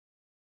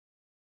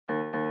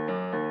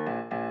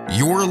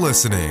You're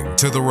listening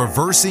to the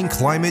Reversing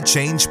Climate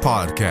Change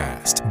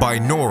podcast by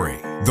Nori,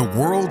 the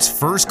world's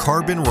first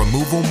carbon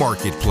removal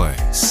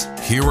marketplace.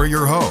 Here are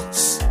your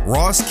hosts,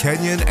 Ross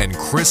Kenyon and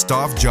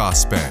Christoph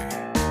Jospe.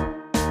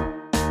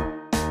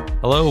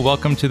 Hello,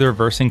 welcome to the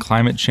Reversing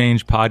Climate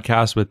Change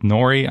podcast with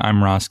Nori.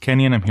 I'm Ross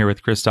Kenyon. I'm here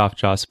with Christoph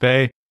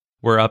Jospe.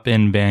 We're up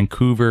in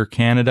Vancouver,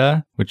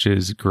 Canada, which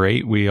is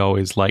great. We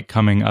always like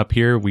coming up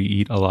here. We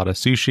eat a lot of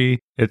sushi.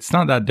 It's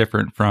not that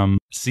different from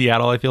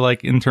Seattle, I feel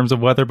like, in terms of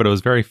weather, but it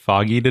was very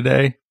foggy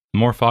today.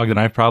 More fog than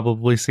I've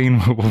probably seen.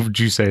 What would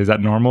you say? Is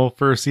that normal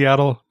for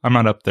Seattle? I'm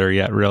not up there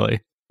yet,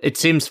 really. It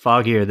seems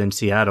foggier than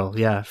Seattle,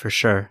 yeah, for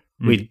sure.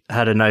 We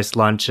had a nice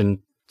lunch and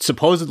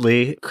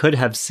supposedly could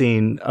have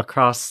seen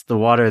across the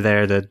water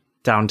there, the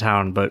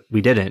downtown, but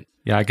we didn't.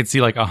 Yeah, I could see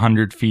like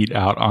 100 feet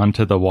out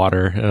onto the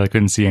water. I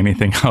couldn't see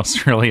anything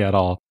else really at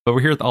all. But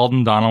we're here with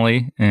Alden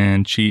Donnelly,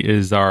 and she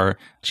is our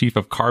Chief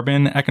of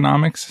Carbon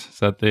Economics. Is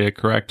that the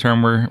correct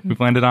term we've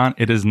landed on?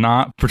 It is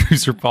not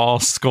producer Paul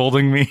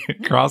scolding me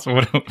across.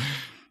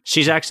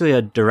 She's actually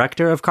a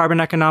Director of Carbon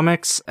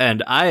Economics,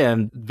 and I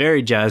am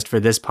very jazzed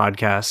for this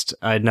podcast.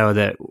 I know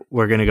that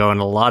we're going to go in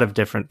a lot of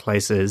different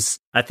places.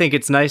 I think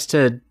it's nice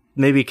to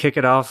maybe kick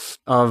it off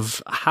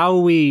of how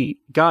we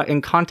got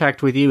in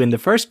contact with you in the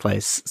first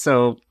place.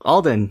 So,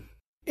 Alden.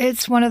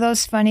 It's one of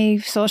those funny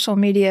social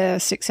media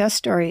success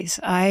stories.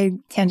 I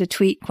tend to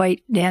tweet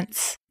quite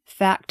dense,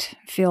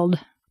 fact-filled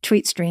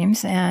tweet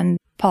streams, and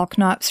Paul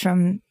Knops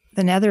from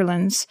the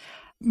Netherlands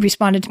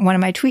responded to one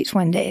of my tweets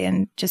one day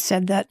and just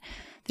said that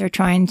they're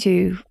trying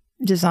to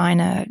design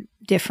a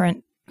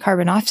different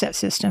carbon offset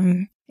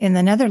system in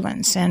the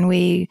Netherlands. And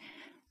we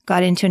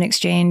got into an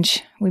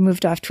exchange. We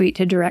moved off tweet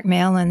to direct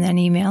mail and then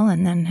email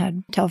and then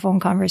had telephone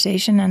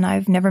conversation. And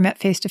I've never met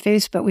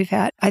face-to-face, but we've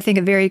had, I think,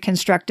 a very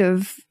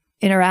constructive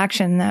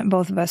interaction that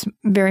both of us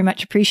very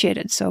much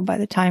appreciated. So by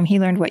the time he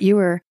learned what you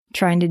were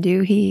trying to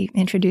do, he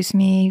introduced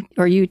me,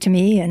 or you to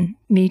me and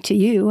me to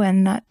you.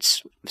 And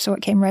so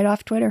it came right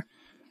off Twitter.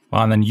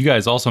 Well, and then you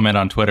guys also met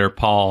on Twitter,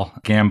 Paul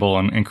Gamble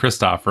and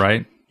Christoph,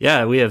 right?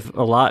 Yeah, we have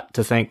a lot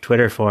to thank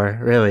Twitter for,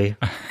 really.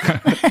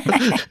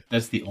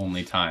 That's the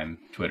only time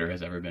Twitter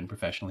has ever been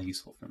professionally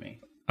useful for me.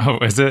 Oh,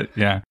 is it?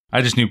 Yeah.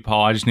 I just knew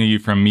Paul. I just knew you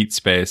from Meat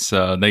Space,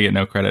 so they get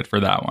no credit for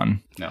that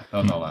one.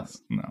 No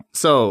less. No.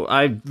 So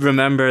I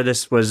remember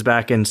this was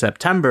back in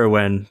September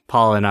when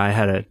Paul and I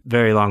had a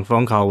very long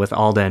phone call with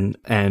Alden,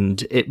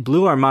 and it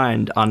blew our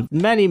mind on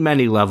many,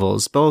 many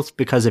levels, both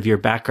because of your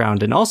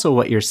background and also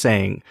what you're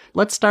saying.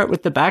 Let's start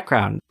with the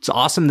background. It's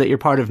awesome that you're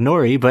part of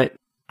Nori, but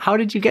how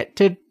did you get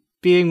to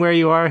being where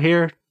you are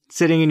here,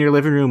 sitting in your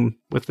living room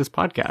with this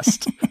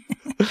podcast?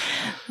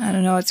 I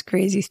don't know. It's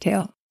Crazy's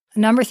tale. A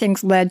number of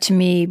things led to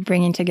me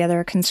bringing together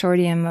a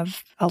consortium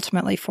of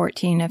ultimately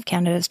 14 of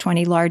Canada's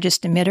 20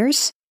 largest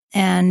emitters.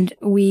 And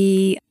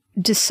we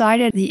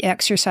decided the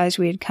exercise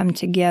we had come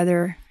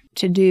together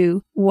to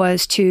do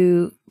was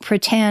to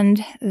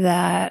pretend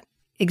that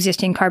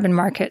existing carbon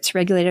markets,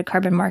 regulated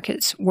carbon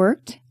markets,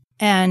 worked,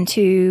 and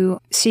to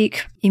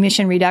seek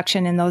emission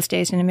reduction in those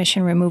days and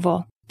emission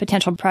removal.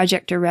 Potential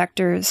project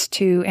directors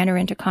to enter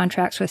into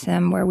contracts with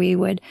them where we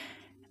would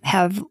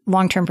have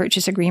long-term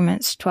purchase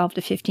agreements, 12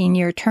 to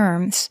 15-year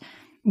terms,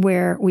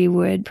 where we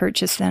would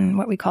purchase then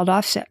what we called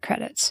offset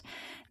credits.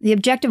 The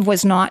objective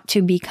was not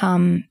to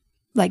become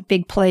like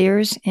big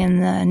players in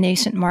the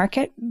nascent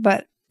market,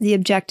 but the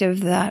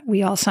objective that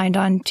we all signed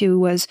on to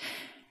was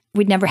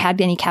we'd never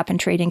had any cap and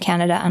trade in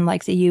Canada,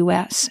 unlike the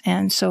U.S.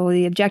 And so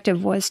the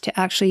objective was to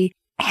actually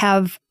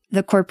have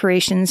the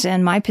corporations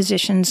and my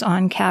positions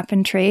on cap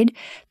and trade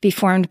be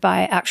formed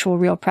by actual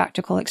real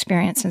practical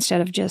experience instead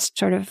of just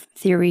sort of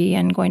theory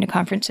and going to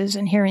conferences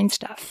and hearing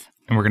stuff.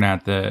 And we're going to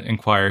have to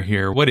inquire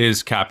here, what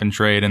is cap and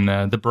trade in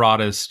the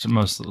broadest,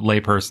 most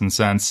layperson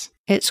sense?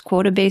 It's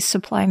quota-based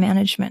supply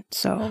management.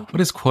 So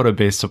what is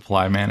quota-based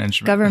supply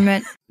management?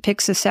 Government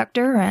picks a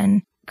sector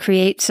and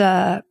creates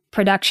a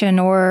production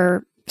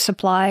or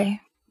supply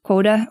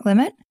quota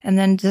limit and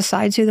then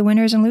decides who the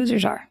winners and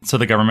losers are. So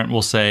the government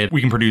will say we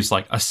can produce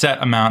like a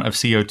set amount of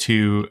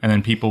CO2 and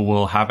then people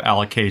will have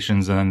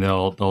allocations and then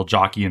they'll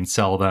jockey and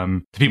sell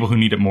them to people who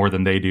need it more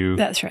than they do.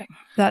 That's right.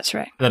 That's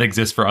right. That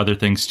exists for other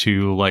things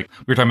too. Like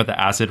we were talking about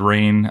the acid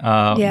rain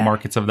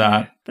markets of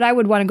that. Yeah. But I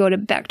would want to go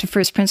back to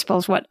first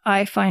principles. What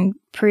I find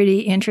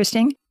pretty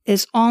interesting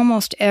is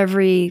almost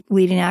every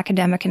leading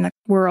academic in the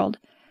world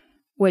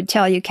would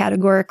tell you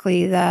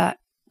categorically that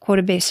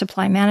quota-based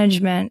supply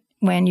management,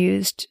 when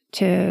used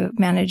to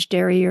manage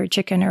dairy or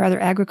chicken or other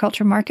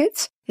agriculture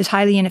markets, is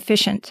highly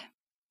inefficient.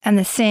 And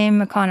the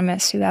same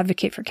economists who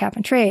advocate for cap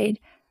and trade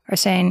are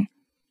saying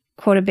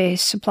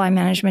quota-based supply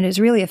management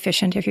is really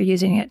efficient if you're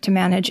using it to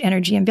manage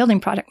energy and building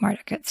product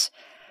markets.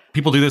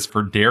 People do this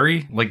for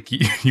dairy? Like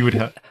you would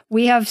have...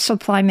 We have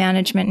supply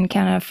management in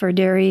Canada for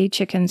dairy,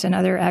 chickens, and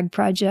other ag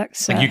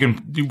projects. Like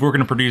we're going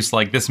to produce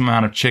like this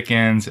amount of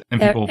chickens and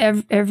people...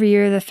 Every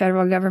year the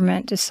federal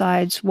government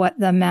decides what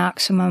the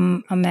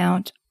maximum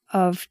amount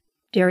of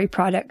dairy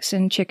products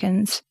and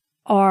chickens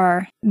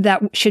are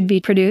that should be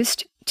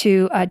produced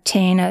to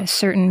attain a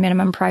certain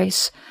minimum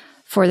price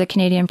for the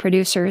Canadian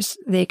producers.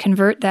 They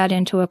convert that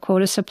into a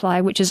quota supply,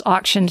 which is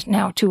auctioned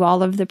now to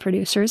all of the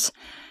producers.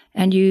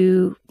 And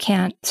you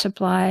can't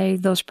supply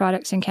those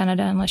products in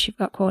Canada unless you've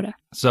got quota.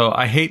 So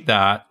I hate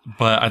that,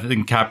 but I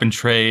think cap and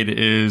trade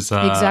is...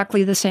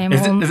 exactly the same.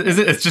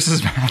 It's just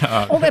as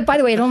bad. Oh, but by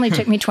the way, it only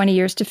took me 20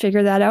 years to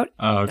figure that out.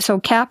 Okay. So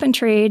cap and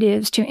trade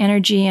is to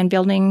energy and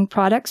building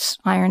products,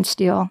 iron,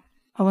 steel,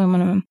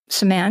 aluminum,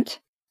 cement,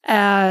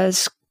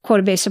 as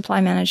quota-based supply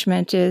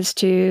management is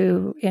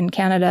to, in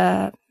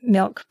Canada,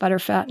 milk, butter,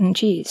 fat, and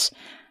cheese.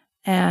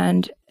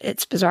 And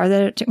it's bizarre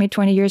that it took me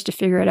 20 years to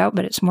figure it out,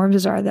 but it's more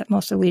bizarre that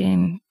most of the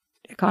leading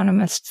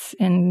economists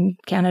in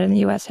Canada and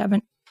the U.S.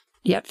 haven't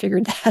yet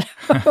figured that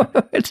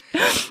out.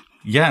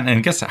 Yeah, and I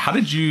guess, how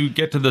did you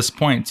get to this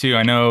point, too?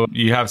 I know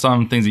you have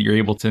some things that you're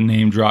able to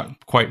name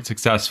drop quite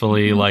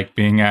successfully, like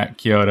being at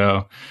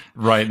Kyoto,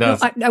 right?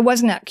 That's... No, I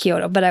wasn't at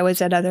Kyoto, but I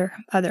was at other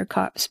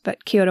COPs.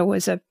 But Kyoto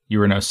was a... You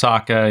were in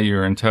Osaka, you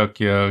were in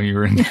Tokyo, you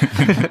were in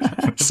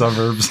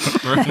suburbs.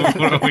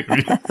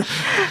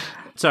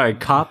 Sorry,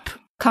 COP?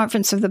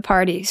 Conference of the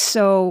Parties.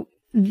 So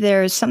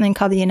there's something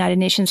called the United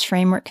Nations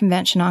Framework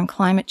Convention on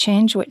Climate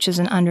Change, which is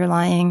an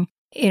underlying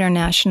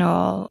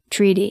international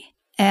treaty.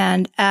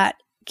 And at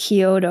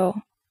Kyoto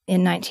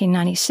in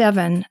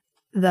 1997,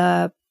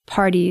 the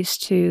parties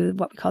to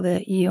what we call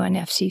the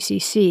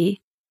UNFCCC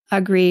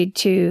agreed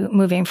to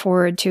moving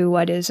forward to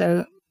what is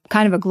a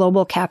kind of a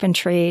global cap and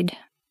trade,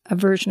 a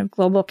version of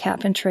global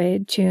cap and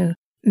trade to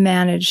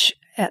manage,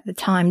 at the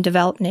time,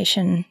 developed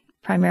nation,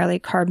 primarily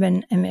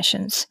carbon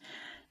emissions.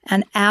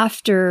 And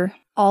after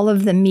all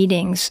of the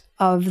meetings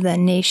of the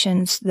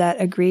nations that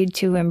agreed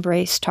to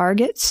embrace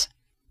targets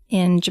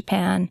in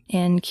Japan,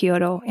 in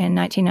Kyoto in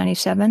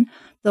 1997,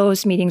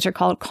 those meetings are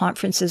called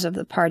conferences of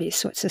the parties.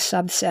 So it's a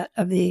subset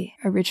of the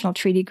original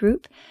treaty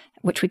group,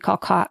 which we call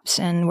COPs.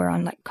 And we're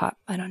on like COP,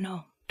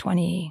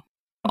 20.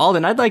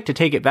 Alden, I'd like to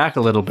take it back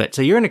a little bit.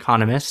 So you're an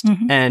economist,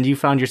 and you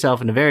found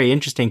yourself in a very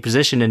interesting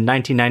position in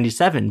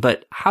 1997.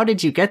 But how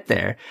did you get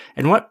there?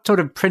 And what sort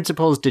of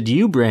principles did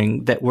you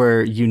bring that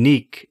were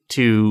unique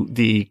to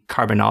the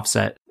carbon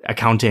offset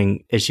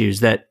accounting issues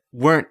that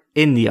weren't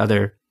in the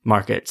other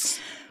markets?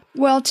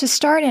 Well, to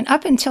start, and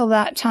up until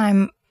that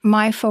time,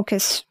 my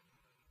focus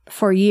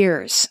for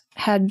years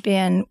had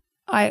been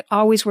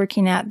always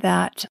working at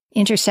that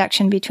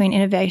intersection between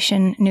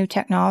innovation, new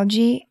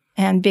technology,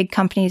 and big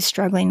companies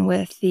struggling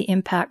with the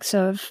impacts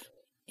of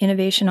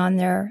innovation on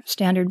their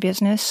standard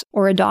business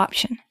or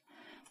adoption.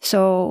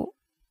 So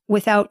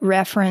without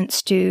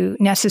reference to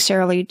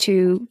necessarily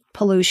to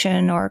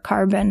pollution or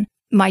carbon,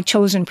 my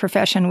chosen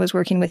profession was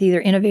working with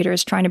either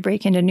innovators trying to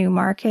break into new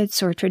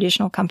markets or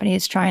traditional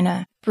companies trying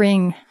to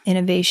bring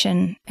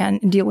innovation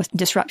and deal with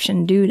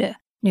disruption due to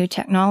new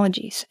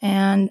technologies.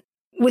 And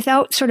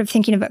without sort of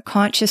thinking of it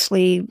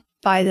consciously,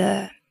 by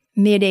the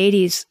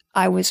mid-'80s,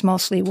 I was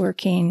mostly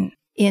working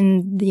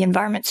in the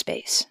environment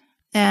space.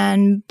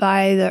 And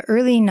by the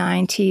early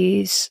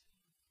 90s,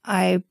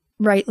 I,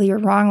 rightly or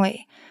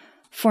wrongly,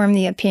 formed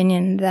the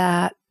opinion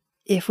that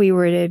if we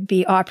were to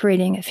be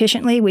operating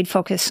efficiently, we'd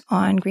focus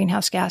on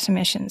greenhouse gas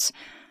emissions.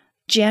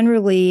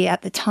 Generally,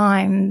 at the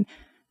time,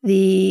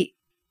 the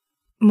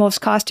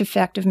most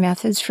cost-effective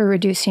methods for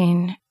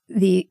reducing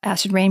the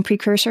acid rain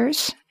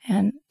precursors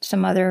and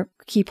some other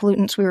key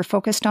pollutants we were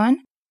focused on,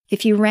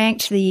 if you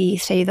ranked the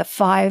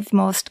 5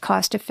 most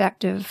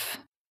cost-effective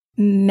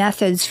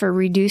methods for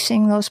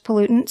reducing those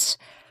pollutants,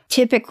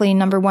 typically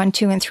number 1,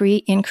 2, and 3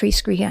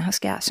 increase greenhouse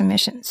gas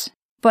emissions.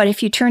 But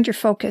if you turned your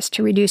focus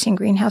to reducing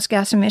greenhouse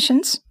gas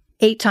emissions,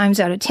 8 times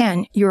out of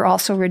 10, you're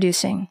also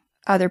reducing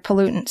other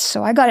pollutants.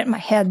 So I got it in my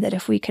head that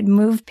if we could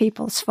move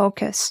people's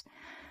focus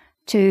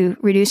to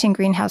reducing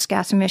greenhouse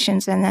gas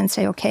emissions and then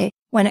say, okay,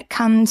 when it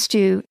comes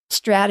to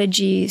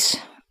strategies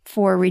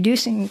for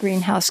reducing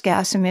greenhouse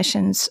gas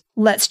emissions,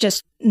 let's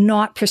just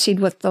not proceed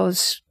with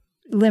those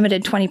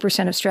limited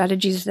 20% of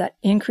strategies that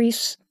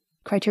increase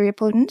criteria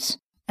pollutants.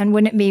 And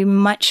wouldn't it be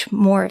much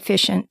more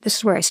efficient? This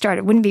is where I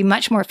started. Wouldn't it be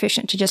much more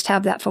efficient to just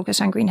have that focus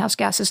on greenhouse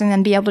gases and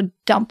then be able to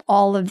dump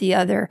all of the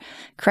other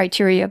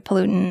criteria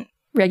pollutant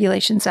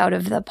regulations out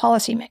of the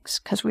policy mix?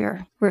 Because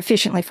we're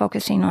efficiently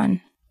focusing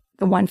on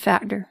the one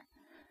factor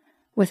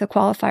with a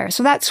qualifier.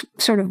 So that's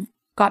sort of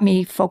got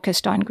me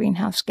focused on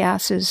greenhouse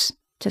gases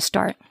to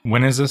start.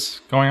 When is this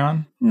going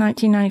on?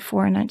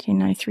 1994 and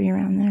 1993,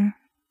 around there.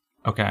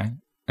 Okay.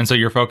 And so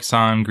you're focused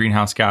on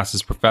greenhouse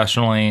gases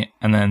professionally,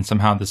 and then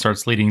somehow this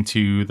starts leading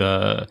to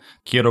the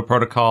Kyoto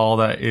Protocol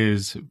that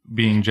is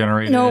being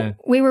generated? No,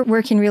 we were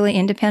working really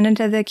independent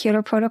of the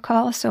Kyoto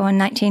Protocol. So in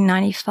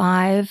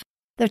 1995,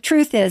 the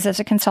truth is, as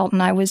a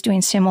consultant, I was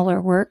doing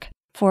similar work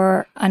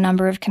for a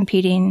number of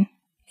competing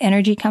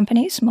energy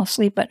companies,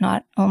 mostly, but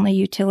not only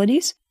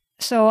utilities.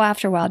 So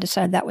after a while, I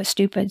decided that was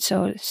stupid.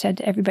 So I said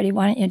to everybody,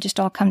 why don't you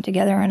just all come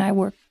together and I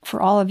work for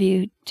all of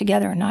you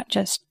together, not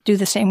just do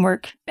the same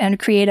work, and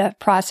create a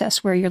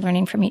process where you're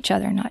learning from each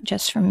other, not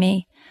just from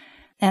me.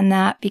 And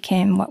that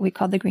became what we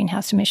called the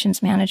Greenhouse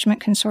Emissions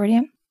Management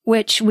Consortium.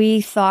 which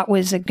we thought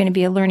was going to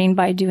be a learning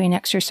by doing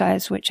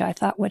exercise, which I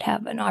thought would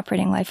have an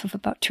operating life of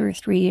about 2 or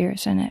 3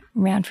 years, and it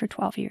ran for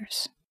 12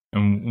 years.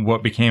 And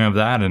what became of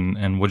that,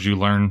 and what did you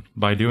learn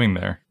by doing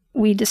there?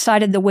 We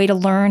decided the way to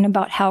learn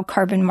about how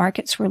carbon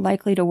markets were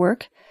likely to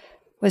work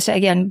was,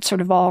 again,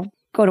 sort of all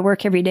go to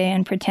work every day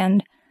and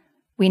pretend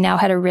we now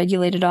had a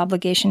regulated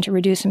obligation to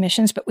reduce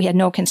emissions, but we had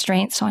no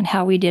constraints on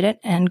how we did it,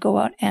 and go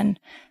out and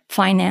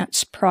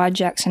finance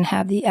projects and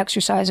have the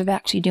exercise of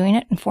actually doing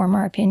it and form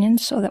our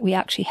opinions so that we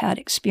actually had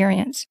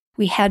experience.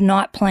 We had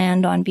not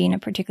planned on being a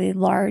particularly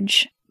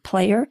large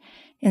player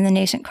in the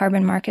nascent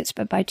carbon markets,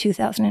 but by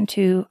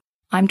 2002,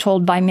 I'm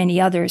told by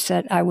many others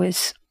that I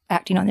was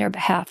acting on their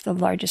behalf, the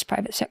largest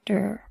private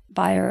sector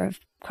buyer of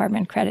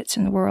carbon credits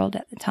in the world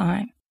at the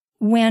time.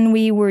 When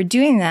we were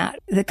doing that,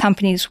 the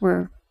companies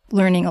were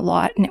learning a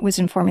lot, and it was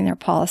informing their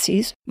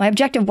policies. My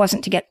objective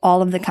wasn't to get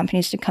all of the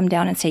companies to come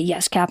down and say,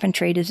 yes, cap and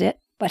trade is it,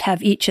 but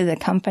have each of the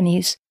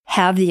companies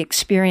have the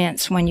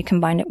experience when you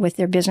combine it with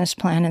their business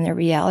plan and their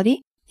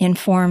reality,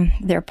 inform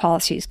their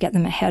policies, get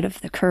them ahead of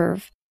the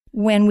curve.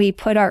 When we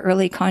put our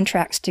early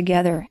contracts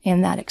together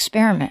in that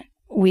experiment,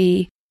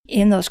 we,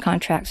 in those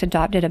contracts,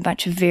 adopted a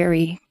bunch of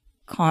very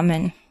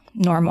common,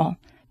 normal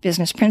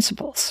business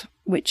principles,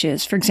 which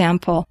is, for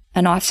example,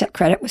 an offset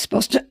credit was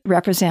supposed to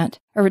represent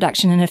a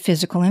reduction in a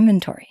physical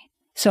inventory.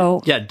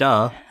 So, yeah,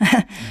 duh.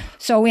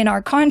 So in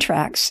our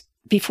contracts,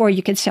 before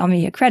you could sell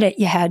me a credit,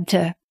 you had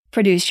to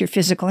produce your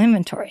physical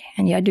inventory,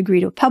 and you had to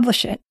agree to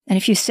publish it. And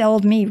if you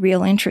sold me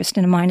real interest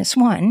in a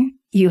 -1,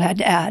 you had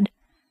to add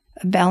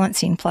a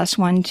balancing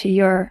 +1 to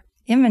your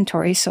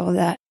inventory so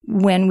that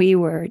when we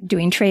were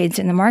doing trades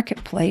in the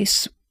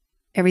marketplace,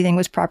 everything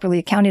was properly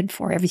accounted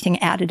for, everything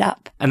added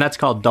up. And that's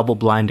called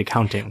double-blind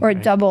accounting. Or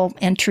right? double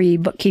entry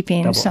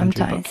bookkeeping Double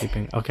sometimes. entry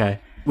bookkeeping. Okay.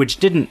 Which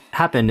didn't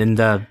happen in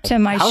the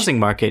housing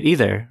market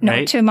either, No,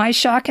 right? to my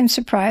shock and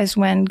surprise,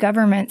 when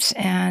governments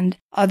and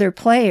other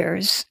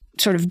players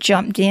sort of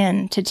jumped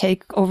in to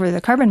take over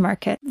the carbon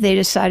market, they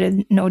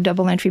decided no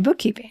double entry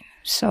bookkeeping.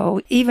 So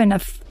even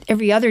if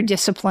every other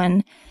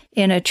discipline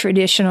in a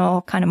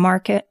traditional kind of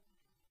market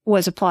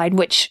was applied,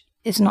 which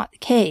is not the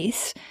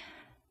case,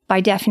 by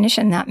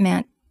definition, that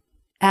meant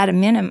at a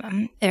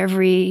minimum,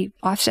 every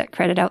offset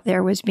credit out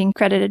there was being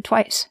credited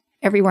twice.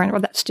 Everywhere in the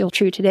world. That's still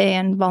true today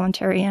in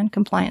voluntary and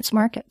compliance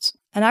markets.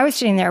 And I was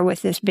sitting there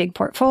with this big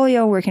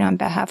portfolio working on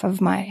behalf of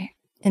my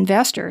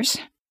investors,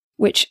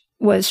 which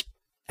was,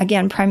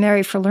 again,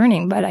 primary for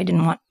learning, but I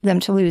didn't want them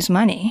to lose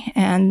money.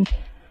 And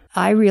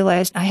I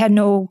realized I had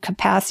no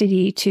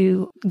capacity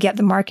to get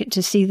the market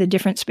to see the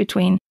difference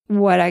between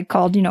what I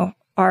called,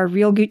 our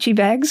real Gucci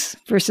bags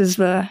versus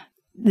the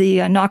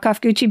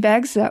knockoff Gucci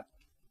bags that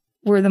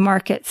were the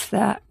markets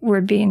that were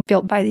being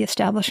built by the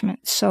establishment.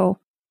 So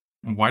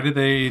why did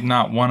they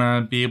not want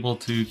to be able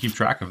to keep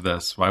track of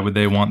this? Why would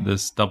they want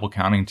this double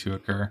counting to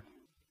occur?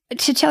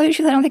 To tell you the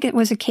truth, I don't think it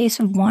was a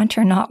case of want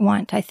or not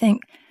want. I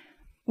think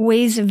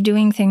ways of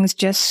doing things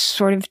just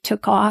sort of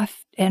took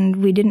off, and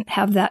we didn't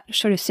have that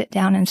sort of sit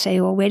down and say,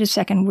 well, wait a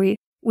second,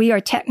 we are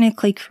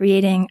technically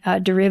creating a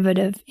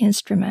derivative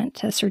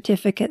instrument, a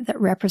certificate that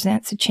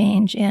represents a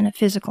change in a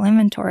physical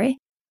inventory,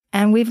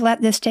 and we've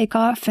let this take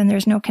off, and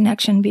there's no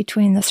connection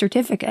between the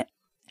certificate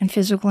and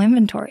physical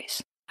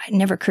inventories. It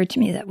never occurred to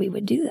me that we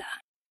would do that.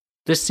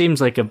 This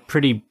seems like a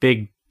pretty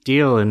big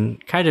deal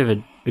and kind of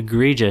an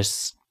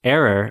egregious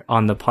error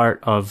on the part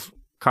of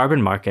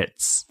carbon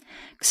markets.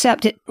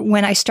 Except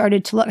when I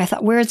started to look, I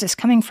thought, where is this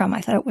coming from?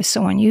 I thought it was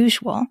so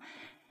unusual.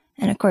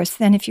 And of course,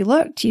 then if you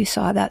looked, you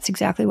saw that's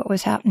exactly what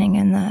was happening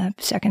in the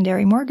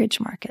secondary mortgage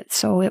market.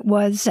 So it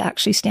was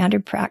actually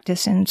standard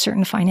practice in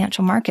certain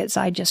financial markets.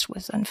 I just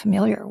was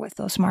unfamiliar with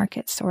those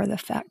markets or the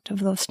effect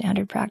of those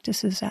standard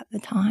practices at the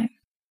time.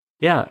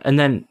 Yeah. And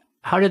then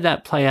how did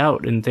that play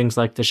out in things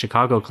like the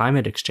Chicago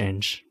Climate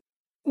Exchange?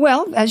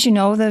 Well, as you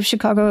know, the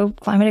Chicago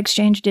Climate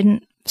Exchange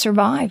didn't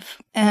survive.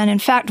 And in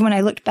fact, when I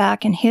looked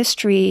back in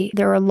history,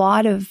 there were a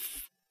lot of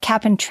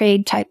cap and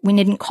trade type, we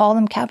didn't call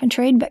them cap and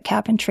trade, but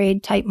cap and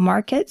trade type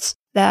markets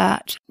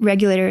that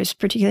regulators,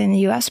 particularly in the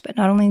U.S., but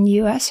not only in the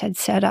U.S., had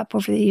set up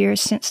over the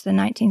years since the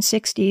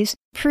 1960s.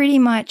 Pretty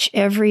much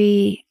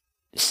every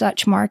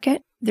such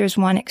market, there's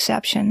one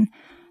exception,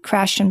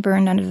 crashed and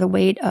burned under the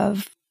weight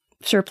of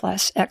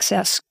surplus,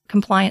 excess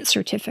compliance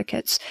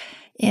certificates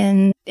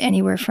in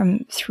anywhere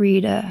from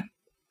 3 to,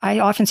 I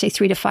often say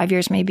 3 to 5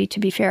 years, maybe to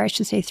be fair, I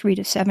should say 3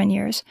 to 7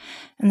 years.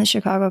 And the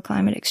Chicago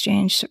Climate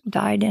Exchange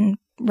died in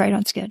right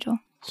on schedule.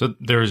 So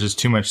there was just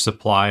too much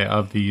supply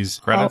of these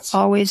credits?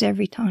 Always,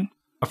 every time.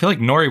 I feel like,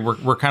 Nori,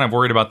 we're kind of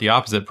worried about the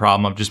opposite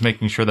problem of just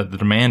making sure that the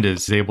demand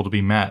is able to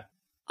be met.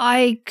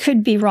 I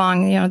could be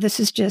wrong. This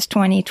is just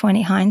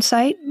 20/20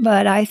 hindsight,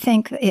 but I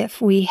think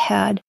if we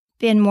had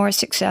been more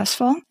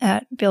successful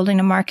at building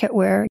a market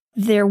where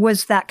there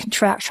was that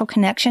contractual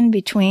connection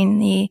between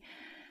the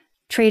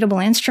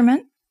tradable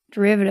instrument,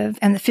 derivative,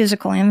 and the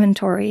physical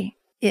inventory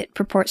it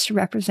purports to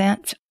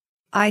represent,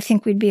 I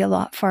think we'd be a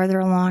lot farther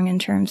along in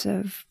terms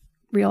of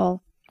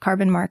real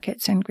carbon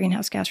markets and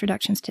greenhouse gas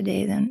reductions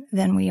today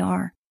than we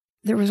are.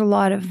 There was a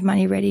lot of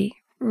money ready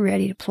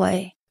to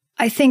play.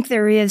 I think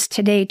there is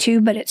today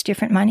too, but it's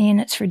different money and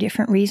it's for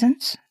different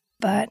reasons.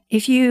 But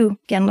if you,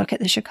 again, look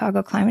at the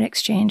Chicago Climate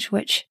Exchange,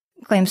 which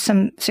claims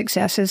some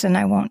successes, and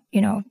I won't,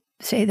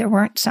 say there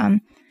weren't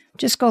some,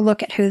 just go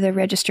look at who the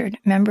registered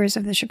members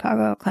of the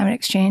Chicago Climate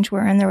Exchange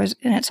were, and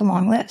it's a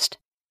long list.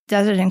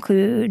 Does it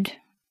include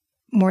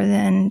more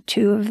than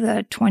 2 of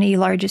the 20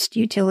 largest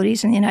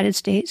utilities in the United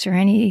States or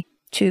any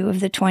 2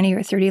 of the 20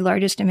 or 30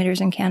 largest emitters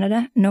in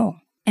Canada? No.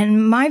 And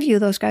in my view,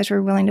 those guys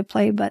were willing to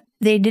play, but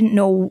they didn't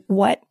know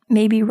what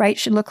maybe right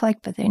should look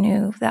like, but they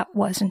knew that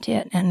wasn't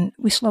it. And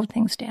we slowed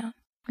things down.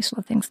 We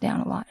slowed things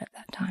down a lot at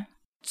that time.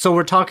 So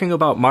we're talking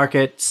about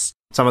markets,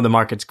 some of the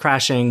markets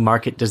crashing,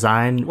 market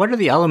design. What are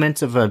the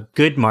elements of a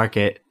good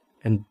market,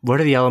 and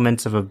what are the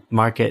elements of a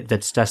market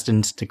that's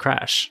destined to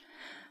crash?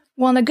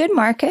 Well, in a good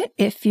market,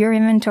 if your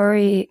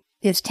inventory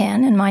is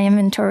 10 and my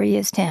inventory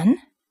is 10,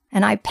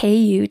 and I pay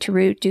you to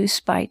reduce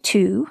by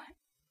 2,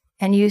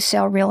 and you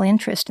sell real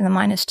interest in the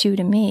 -2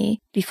 to me,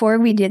 before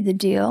we did the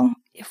deal,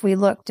 if we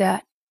looked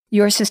at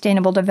your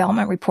Sustainable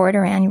Development Report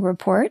or annual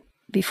report,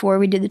 before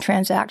we did the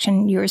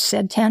transaction, yours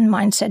said 10,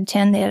 mine said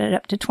 10, they added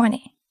up to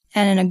 20.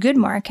 And in a good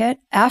market,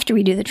 after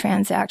we do the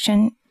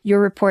transaction,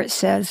 your report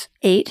says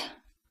 8.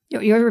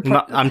 Your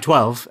report, I'm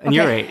 12 and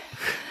you're 8.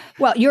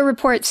 Well, your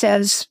report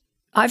says,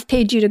 I've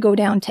paid you to go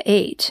down to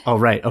 8. Oh,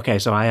 right. Okay,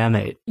 so I am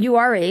 8. You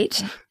are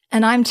 8.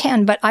 And I'm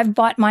 10, but I've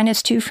bought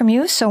 -2 from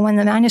you. So when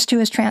the -2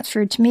 is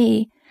transferred to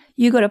me,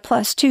 you go to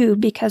 +2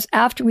 because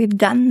after we've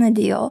done the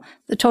deal,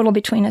 the total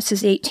between us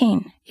is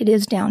 18. It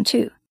is down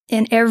 2.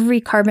 In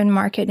every carbon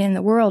market in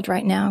the world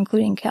right now,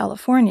 including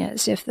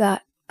California's, if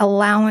that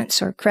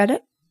allowance or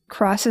credit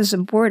crosses a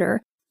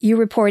border, you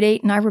report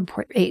 8 and I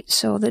report 8.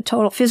 So the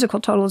physical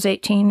total is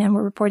 18 and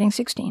we're reporting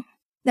 16.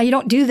 Now you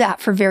don't do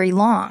that for very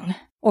long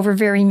over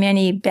very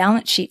many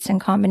balance sheets in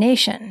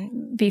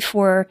combination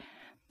before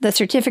the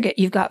certificate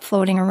you've got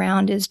floating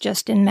around is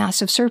just in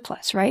massive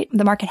surplus, right?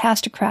 The market has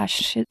to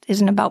crash. It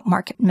isn't about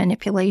market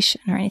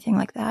manipulation or anything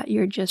like that.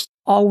 You're just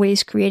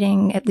always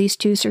creating at least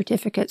 2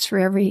 certificates for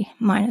every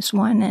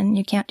 -1, and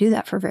you can't do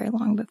that for very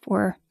long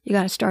before you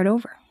got to start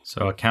over.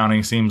 So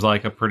accounting seems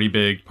like a pretty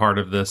big part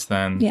of this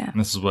then. Yeah. And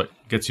this is what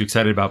gets you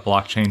excited about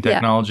blockchain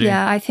technology.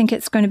 Yeah, I think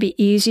it's going to be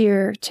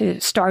easier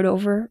to start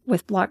over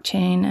with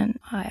blockchain, and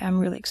I'm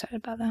really excited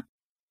about that.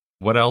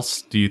 What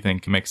else do you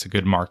think makes a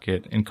good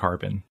market in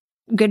carbon?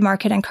 Good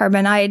market in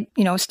carbon.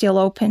 Still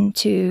open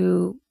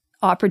to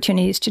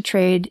opportunities to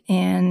trade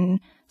in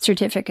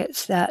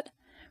certificates that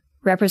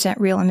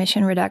represent real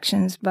emission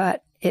reductions,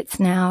 but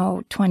it's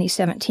now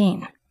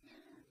 2017.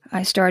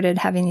 I started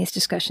having these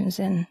discussions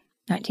in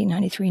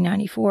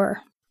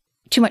 1993-94.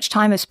 Too much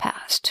time has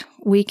passed.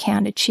 We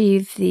can't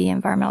achieve the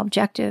environmental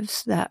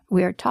objectives that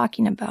we are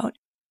talking about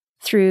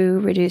through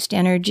reduced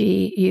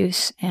energy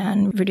use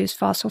and reduced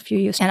fossil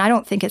fuel use. And I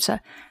don't think it's a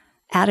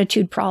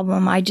attitude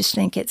problem. I just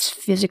think it's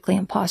physically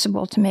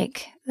impossible to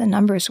make the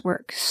numbers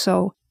work.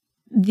 So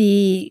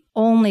the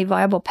only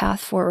viable path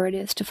forward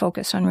is to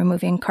focus on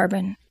removing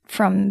carbon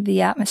from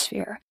the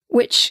atmosphere,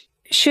 which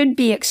should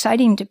be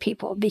exciting to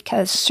people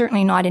because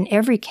certainly not in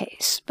every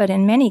case, but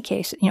in many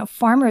cases,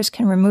 farmers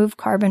can remove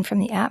carbon from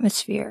the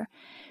atmosphere,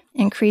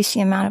 increase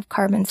the amount of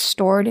carbon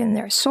stored in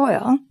their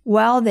soil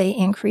while they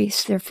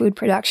increase their food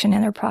production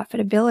and their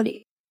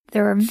profitability.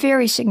 There are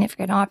very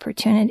significant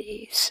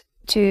opportunities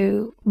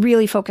to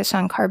really focus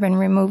on carbon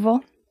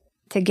removal,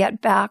 to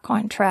get back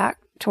on track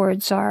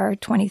towards our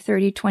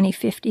 2030,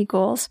 2050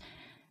 goals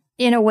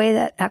in a way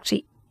that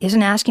actually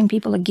isn't asking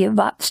people to give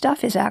up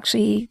stuff, is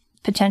actually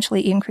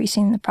potentially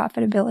increasing the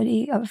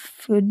profitability of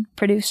food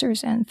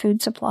producers and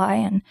food supply.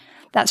 And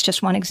that's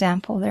just one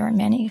example. There are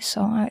many.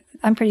 So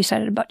I'm pretty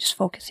excited about just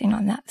focusing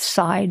on that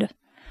side,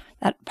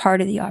 that part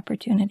of the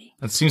opportunity.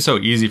 It seems so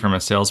easy from a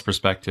sales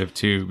perspective,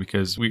 too,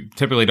 because we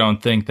typically don't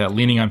think that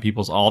leaning on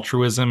people's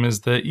altruism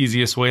is the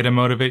easiest way to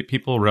motivate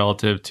people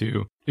relative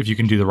to if you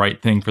can do the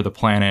right thing for the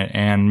planet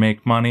and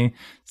make money. It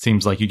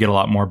seems like you get a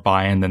lot more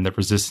buy-in than the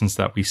resistance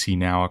that we see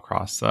now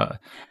across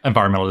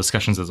environmental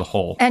discussions as a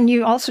whole. And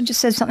you also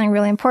just said something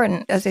really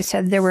important. As I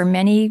said, there were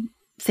many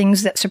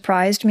things that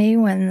surprised me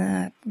when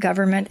the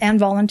government and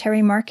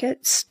voluntary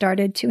markets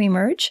started to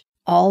emerge.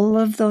 All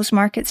of those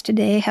markets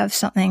today have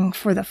something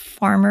for the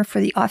farmer,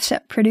 for the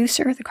offset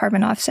producer, the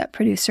carbon offset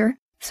producer,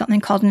 something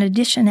called an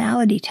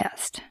additionality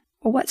test.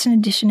 Well, what's an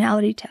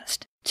additionality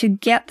test? To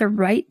get the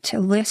right to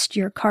list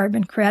your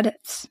carbon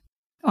credits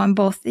on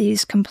both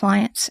these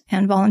compliance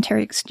and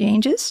voluntary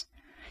exchanges,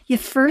 you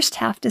first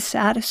have to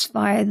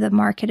satisfy the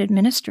market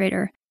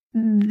administrator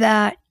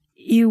that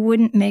you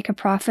wouldn't make a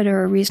profit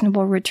or a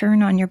reasonable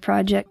return on your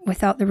project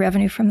without the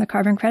revenue from the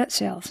carbon credit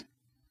sales.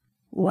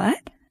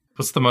 What?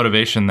 What's the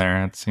motivation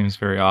there? It seems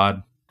very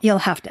odd. You'll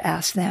have to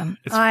ask them.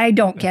 I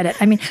don't get it.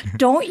 I mean,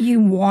 don't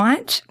you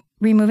want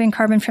removing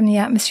carbon from the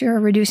atmosphere or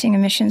reducing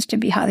emissions to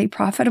be highly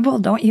profitable?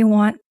 Don't you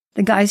want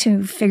the guys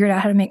who figured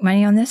out how to make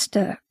money on this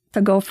to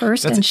to go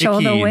first That's and show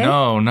icky. the way.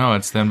 No,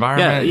 it's the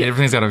environment. Yeah.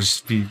 Everything's got to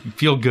just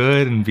feel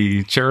good and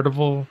be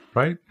charitable,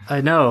 right?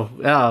 I know.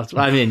 Yeah,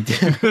 I mean,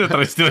 Did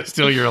I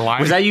steal your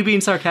line? was that you being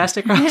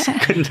sarcastic, Ross? I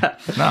couldn't.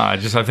 No, I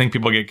think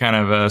people get kind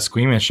of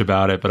squeamish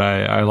about it, but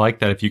I like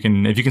that if you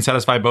can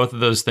satisfy both of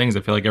those things,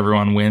 I feel like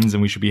everyone wins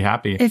and we should be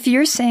happy. If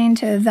you're saying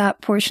to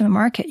that portion of the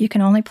market, you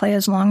can only play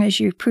as long as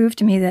you prove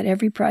to me that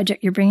every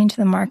project you're bringing to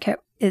the market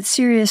is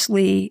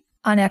seriously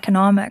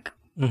uneconomic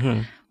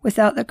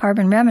without the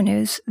carbon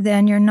revenues,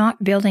 then you're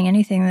not building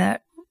anything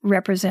that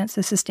represents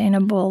a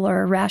sustainable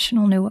or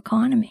rational new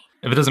economy.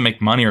 If it doesn't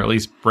make money or at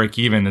least break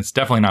even, it's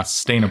definitely not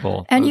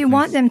sustainable. And you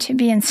want them to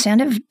be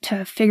incentivized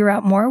to figure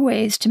out more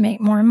ways to make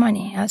more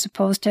money, as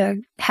opposed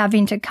to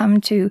having to come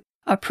to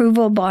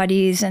approval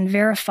bodies and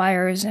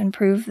verifiers and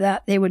prove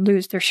that they would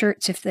lose their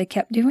shirts if they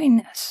kept doing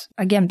this.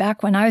 Again,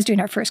 back when I was doing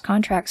our first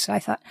contracts, I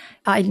thought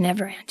I'd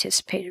never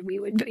anticipated we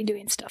would be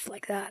doing stuff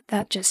like that.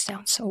 That just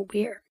sounds so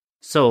weird.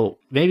 So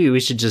maybe we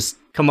should just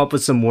come up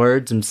with some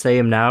words and say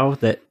them now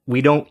that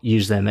we don't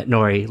use them at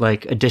Nori,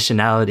 like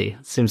additionality.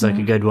 Seems like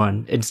a good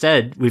one.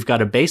 Instead, we've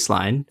got a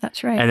baseline.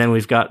 That's right. And then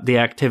we've got the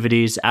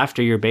activities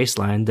after your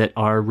baseline that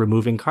are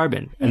removing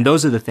carbon. And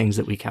those are the things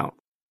that we count.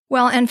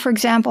 Well, and for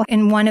example,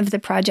 in one of the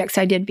projects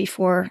I did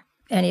before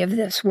any of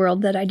this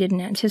world that I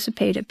didn't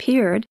anticipate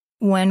appeared,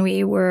 when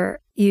we were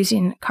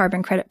using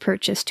carbon credit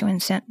purchase to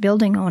incent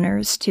building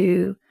owners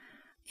to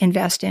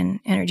invest in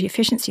energy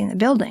efficiency in the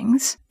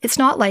buildings, it's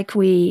not like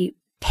we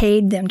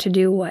paid them to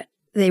do what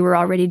they were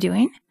already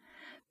doing,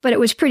 but it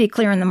was pretty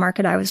clear in the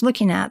market I was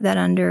looking at that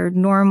under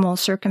normal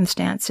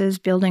circumstances,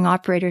 building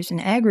operators in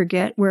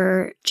aggregate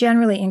were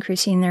generally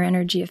increasing their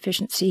energy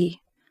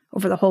efficiency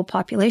over the whole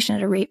population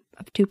at a rate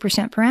of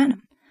 2% per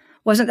annum.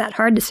 Wasn't that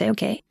hard to say,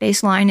 okay,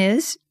 baseline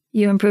is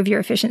you improve your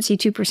efficiency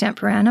 2%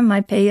 per annum, I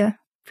pay you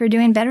for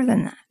doing better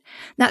than that.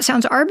 That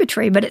sounds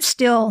arbitrary, but it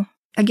still,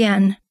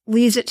 again,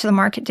 leaves it to the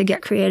market to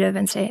get creative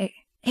and say,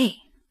 hey,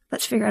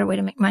 let's figure out a way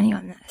to make money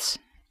on this.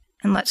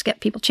 And let's get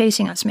people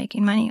chasing us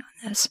making money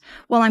on this.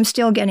 While I'm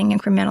still getting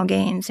incremental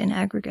gains in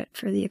aggregate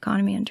for the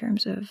economy in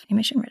terms of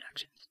emission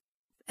reductions.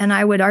 And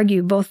I would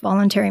argue both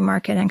voluntary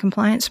market and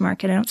compliance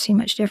market, I don't see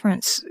much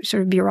difference.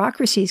 Sort of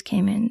bureaucracies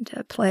came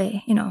into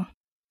play,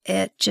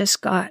 it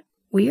just got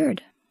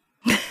weird.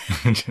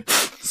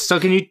 So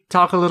can you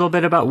talk a little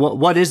bit about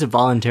what is a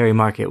voluntary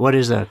market? What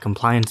is a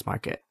compliance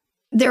market?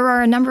 There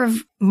are a number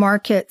of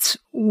markets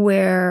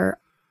where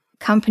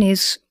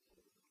companies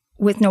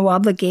with no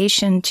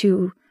obligation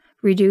to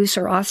reduce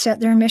or offset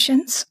their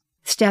emissions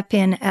step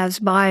in as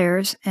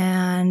buyers,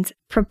 and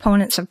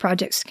proponents of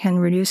projects can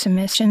reduce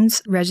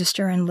emissions,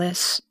 register and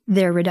list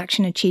their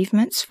reduction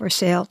achievements for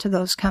sale to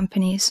those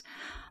companies.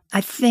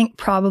 I think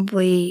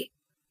probably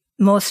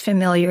most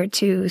familiar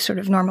to sort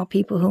of normal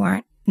people who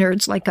aren't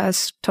nerds like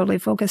us totally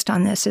focused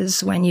on this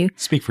is when you...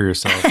 Speak for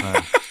yourself.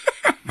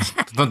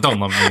 Don't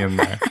lump me in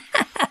there.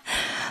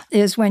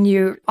 Is when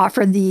you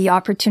offer the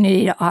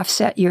opportunity to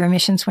offset your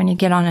emissions when you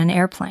get on an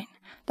airplane.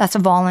 That's a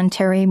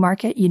voluntary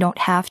market. You don't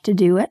have to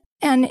do it.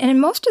 And in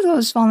most of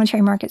those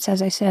voluntary markets,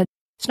 as I said,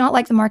 it's not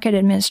like the market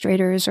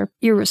administrators are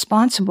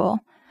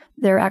irresponsible.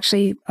 They're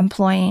actually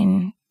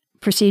employing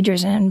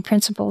procedures and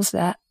principles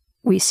that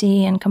we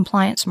see in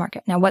compliance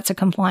market. Now, what's a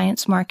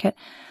compliance market?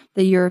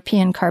 The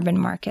European carbon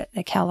market,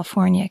 the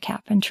California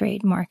cap and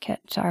trade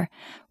markets are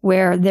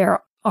where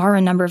there are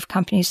a number of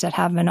companies that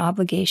have an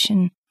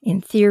obligation,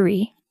 in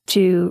theory,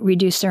 to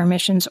reduce their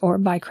emissions or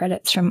buy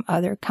credits from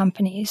other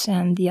companies.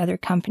 And the other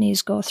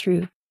companies go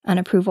through an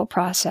approval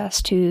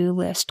process to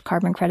list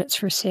carbon credits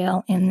for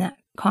sale in that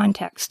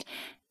context.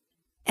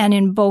 And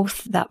in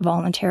both that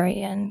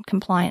voluntary and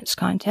compliance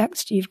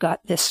context, you've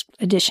got this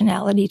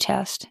additionality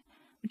test,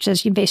 which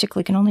says you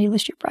basically can only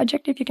list your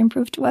project if you can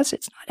prove to us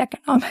it's not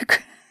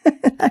economic.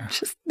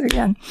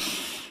 Again.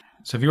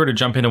 So if you were to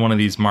jump into one of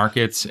these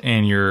markets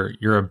and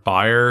you're a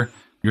buyer,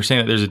 you're saying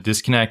that there's a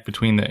disconnect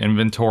between the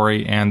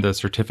inventory and the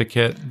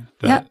certificate?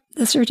 Yeah,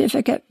 the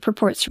certificate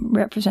purports to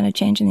represent a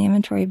change in the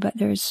inventory, but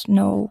there's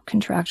no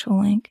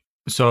contractual link.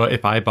 So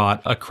if I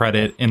bought a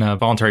credit in a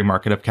voluntary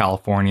market of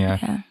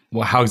California,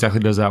 well, how exactly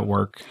does that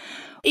work?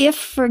 If,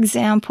 for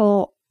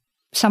example,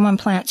 someone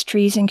plants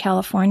trees in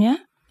California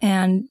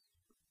and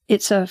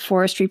it's a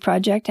forestry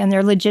project and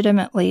they're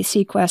legitimately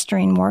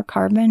sequestering more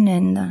carbon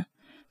in the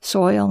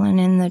soil and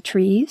in the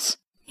trees,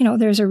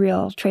 there's a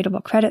real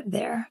tradable credit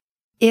there.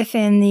 If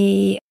in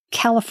the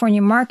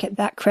California market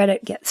that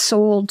credit gets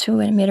sold to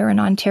an emitter in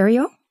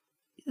Ontario,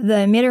 the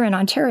emitter in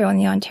Ontario and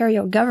the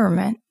Ontario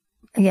government,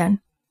 again,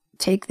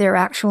 take their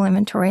actual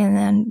inventory and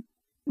then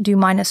do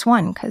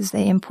 -1 because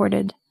they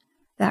imported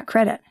that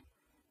credit.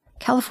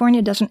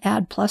 California doesn't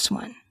add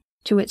 +1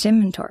 to its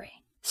inventory.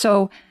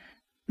 So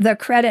the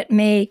credit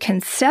may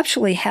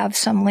conceptually have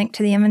some link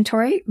to the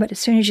inventory, but as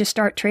soon as you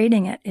start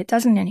trading it, it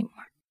doesn't anymore.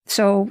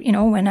 So,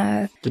 when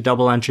the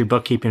double entry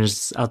bookkeeping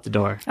is out the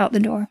door. Out the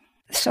door.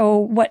 So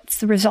what's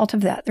the result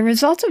of that? The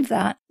result of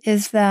that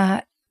is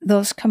that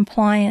those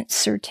compliance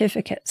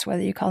certificates,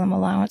 whether you call them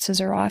allowances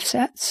or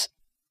offsets,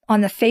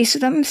 on the face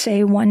of them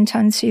say 1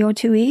 ton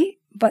CO2e,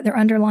 but their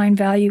underlying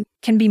value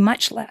can be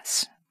much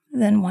less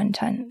than 1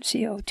 ton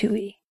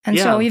CO2e. And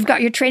so you've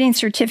got your trading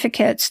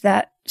certificates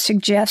that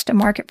suggest a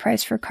market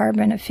price for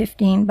carbon of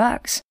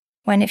 $15,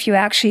 when if you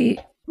actually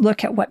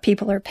look at what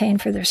people are paying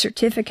for their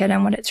certificate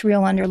and what its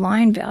real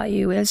underlying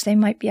value is, they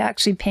might be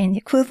actually paying the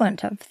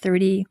equivalent of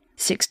 $30,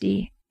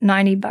 $60,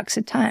 $90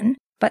 a ton.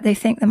 But they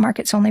think the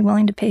market's only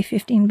willing to pay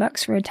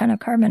 $15 for a ton of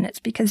carbon. It's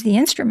because the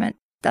instrument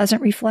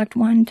doesn't reflect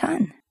 1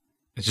 ton.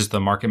 It's just the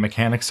market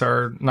mechanics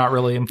are not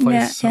really in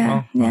place.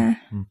 Yeah.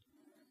 And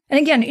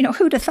again,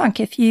 who'd have thunk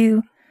if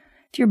you're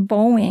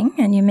Boeing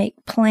and you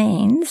make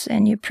planes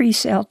and you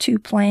pre-sell 2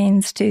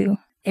 planes to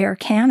Air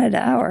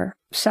Canada or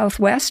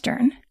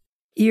Southwestern,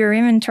 your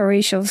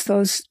inventory shows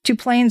those 2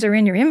 planes are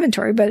in your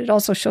inventory, but it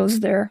also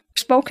shows they're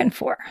spoken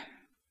for.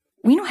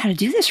 We know how to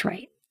do this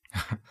right.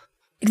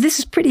 This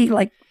is pretty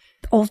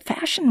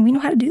old-fashioned. We know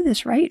how to do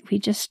this right. We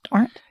just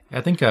aren't. I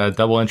think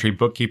double entry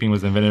bookkeeping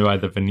was invented by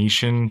the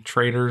Venetian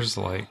traders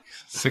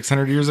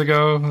 600 years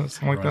ago,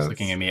 something like that. Everyone's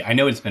looking at me. I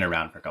know it's been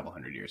around for a couple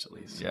hundred years at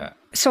least. Yeah.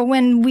 So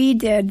when we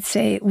did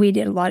a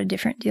lot of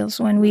different deals.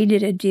 When we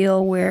did a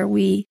deal where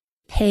we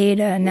paid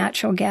a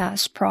natural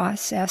gas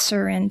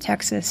processor in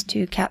Texas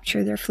to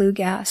capture their flue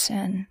gas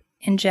and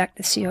inject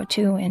the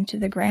CO2 into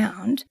the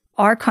ground,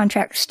 our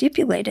contract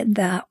stipulated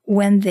that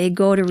when they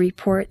go to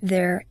report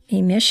their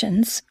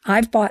emissions,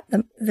 I've bought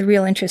the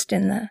real interest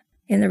in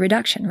the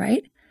reduction,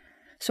 right?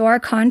 So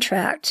our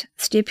contract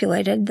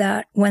stipulated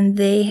that when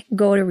they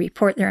go to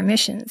report their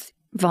emissions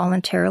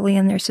voluntarily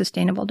in their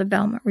Sustainable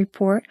Development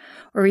Report,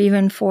 or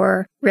even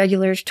for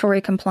regulatory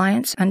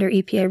compliance under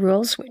EPA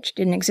rules, which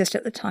didn't exist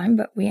at the time,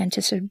 but we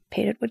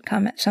anticipated would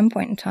come at some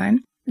point in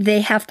time,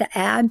 they have to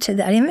add to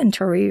that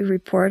inventory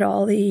report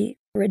all the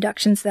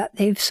reductions that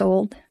they've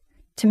sold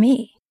to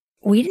me.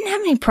 We didn't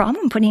have any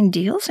problem putting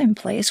deals in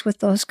place with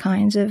those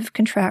kinds of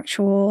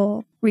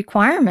contractual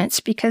requirements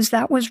because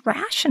that was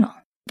rational.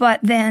 But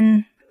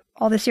then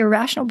all this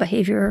irrational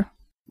behavior.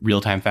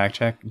 Real-time fact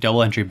check.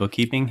 Double entry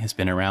bookkeeping has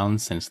been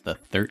around since the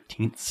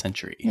 13th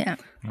century. Yeah.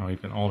 Oh,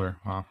 even older.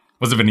 Wow.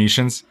 Was it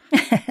Venetians?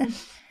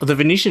 Well, the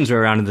Venetians were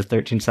around in the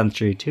 13th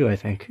century too, I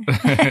think.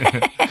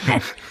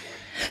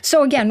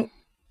 So again,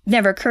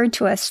 never occurred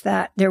to us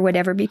that there would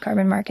ever be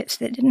carbon markets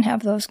that didn't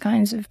have those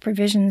kinds of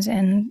provisions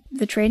in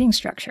the trading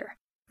structure.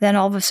 Then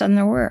all of a sudden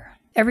there were,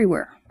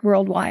 everywhere,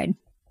 worldwide,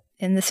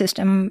 in the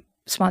system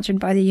sponsored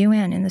by the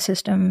UN, in the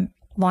system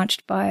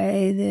launched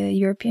by the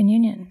European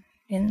Union,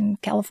 in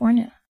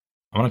California.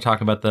 I want to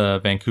talk about the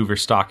Vancouver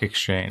Stock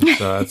Exchange.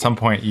 So at some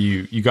point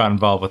you got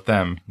involved with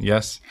them,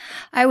 yes?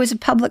 I was a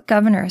public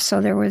governor, so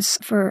there was,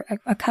 for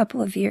a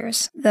couple of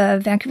years, the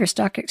Vancouver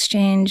Stock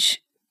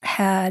Exchange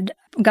had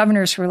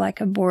governors were like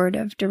a board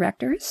of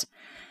directors,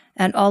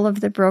 and all of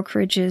the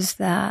brokerages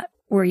that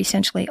were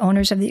essentially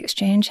owners of the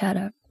exchange had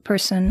a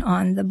person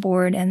on the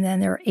board, and then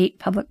there were 8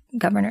 public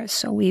governors.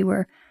 So we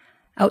were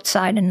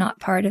outside and not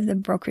part of the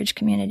brokerage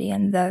community,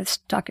 and the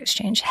stock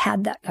exchange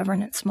had that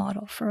governance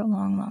model for a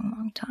long, long,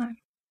 long time.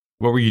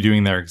 What were you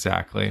doing there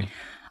exactly?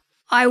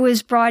 I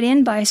was brought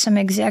in by some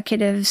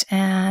executives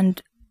and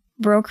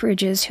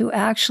brokerages who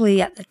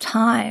actually at the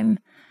time,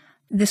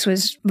 this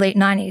was late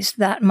 90s,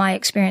 that my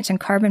experience in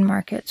carbon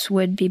markets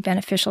would be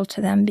beneficial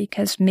to them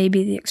because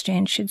maybe the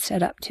exchange should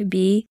set up to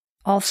be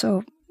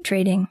also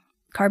trading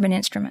carbon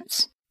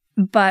instruments.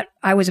 But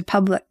I was a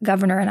public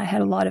governor and I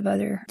had a lot of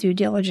other due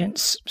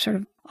diligence sort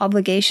of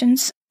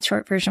obligations.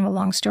 Short version of a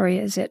long story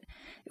is it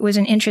was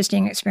an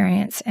interesting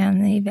experience,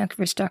 and the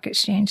Vancouver Stock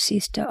Exchange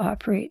ceased to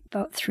operate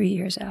about 3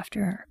 years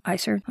after I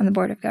served on the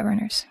board of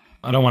governors.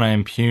 I don't want to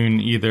impugn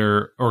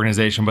either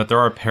organization, but there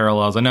are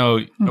parallels. I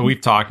know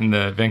we've talked, and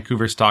the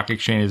Vancouver Stock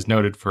Exchange is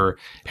noted for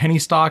penny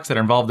stocks that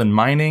are involved in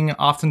mining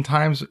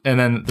oftentimes. And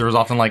then there was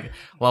often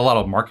a lot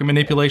of market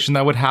manipulation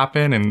that would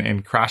happen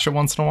and crash it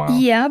once in a while.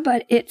 Yeah,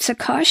 but it's a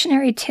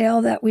cautionary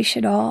tale that we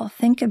should all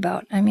think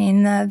about. I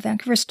mean, the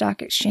Vancouver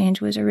Stock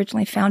Exchange was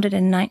originally founded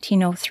in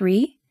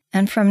 1903.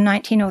 And from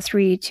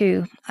 1903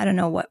 to, I don't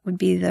know what would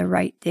be the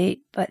right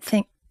date, but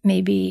think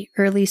maybe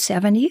early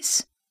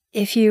 70s.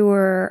 If you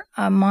were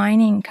a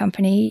mining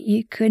company,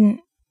 you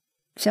couldn't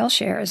sell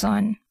shares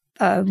on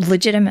a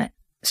legitimate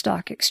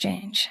stock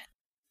exchange.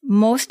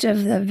 Most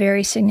of the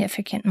very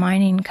significant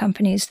mining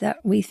companies that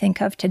we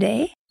think of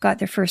today got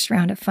their first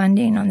round of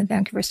funding on the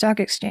Vancouver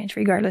Stock Exchange,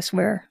 regardless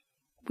where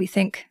we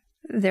think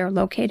they're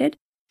located.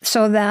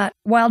 So that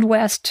Wild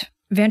West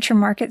venture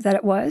market that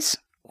it was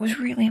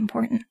really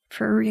important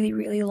for a really,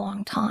 really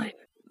long time.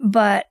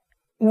 But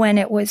when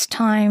it was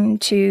time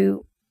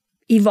to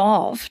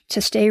evolve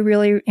to stay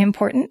really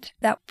important,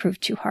 that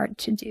proved too hard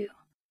to do.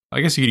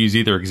 I guess you could use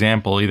either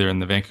example, either in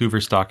the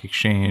Vancouver Stock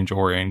Exchange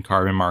or in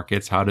carbon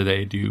markets. How do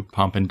they do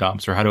pump and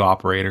dumps, or how do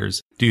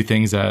operators do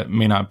things that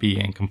may not be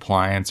in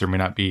compliance or may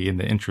not be in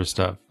the interest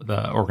of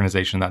the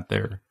organization that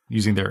they're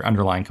using their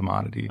underlying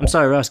commodity? I'm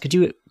sorry, Ross, could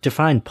you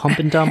define pump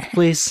and dump,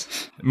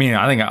 please? I mean,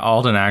 I think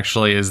Alden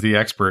actually is the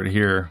expert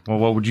here. Well,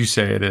 what would you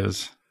say it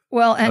is?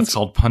 Well, and that's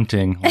called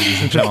punting,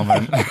 ladies and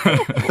gentlemen.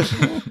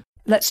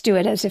 Let's do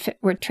it as if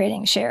we're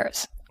trading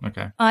shares.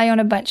 Okay. I own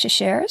a bunch of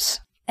shares,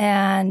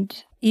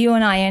 and you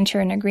and I enter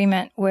an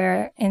agreement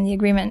where in the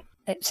agreement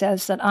it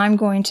says that I'm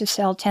going to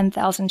sell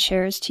 10,000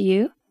 shares to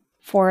you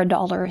for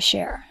 $1 a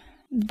share.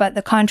 But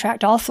the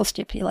contract also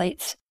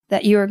stipulates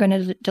that you are going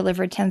to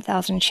deliver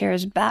 10,000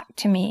 shares back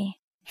to me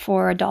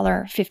for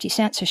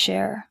 $1.50 a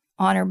share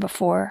on or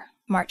before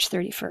March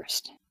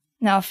 31st.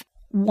 Now, if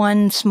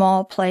one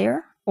small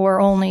player or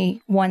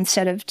only one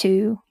set of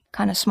two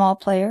kind of small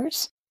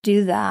players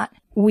do that,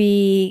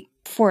 we,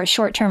 for a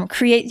short term,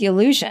 create the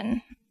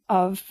illusion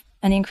of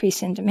an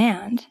increase in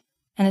demand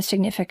and a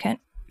significant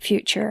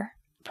future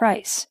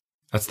price.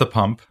 That's the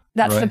pump.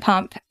 That's right? the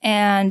pump.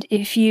 And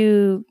if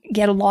you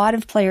get a lot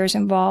of players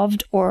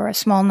involved or a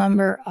small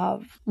number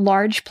of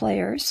large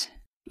players,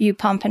 you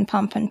pump and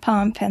pump and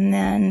pump. And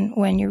then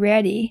when you're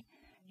ready,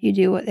 you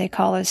do what they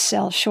call a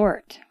sell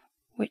short,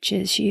 which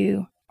is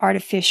you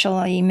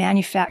artificially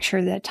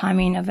manufacture the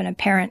timing of an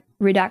apparent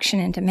reduction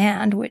in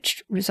demand,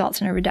 which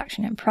results in a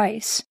reduction in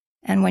price.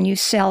 And when you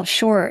sell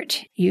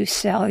short, you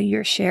sell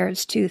your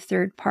shares to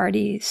third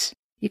parties.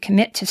 You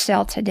commit to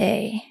sell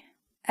today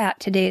at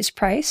today's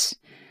price,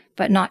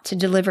 but not to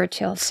deliver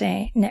till,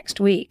 say, next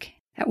week,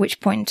 at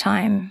which point in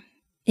time,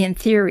 in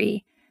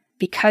theory,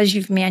 because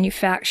you've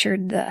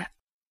manufactured the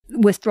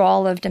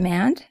withdrawal of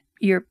demand,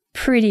 you're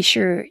pretty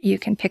sure you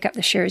can pick up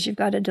the shares you've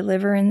got to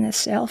deliver in this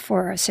sale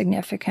for a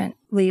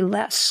significantly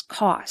less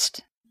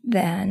cost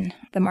than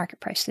the market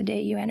price the day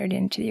you entered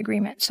into the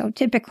agreement. So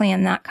typically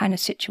in that kind of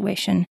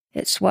situation,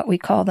 it's what we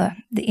call the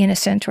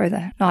innocent or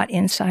the not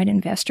inside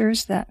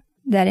investors that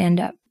end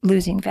up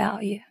losing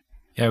value.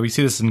 Yeah, we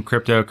see this in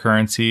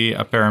cryptocurrency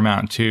a fair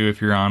amount too.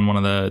 If you're on one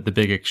of the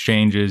big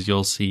exchanges,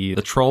 you'll see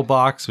the troll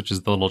box, which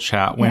is the little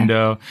chat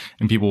window,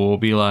 and people will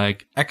be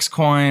like,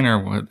 Xcoin,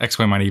 or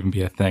Xcoin might even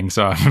be a thing,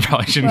 so I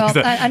probably shouldn't use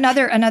that.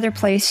 Another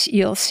place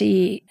you'll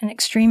see an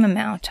extreme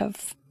amount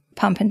of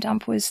pump and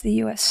dump was the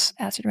U.S.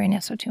 acid rain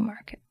SO2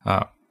 market.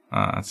 Oh,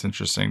 that's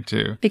interesting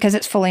too. Because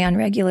it's fully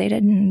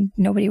unregulated and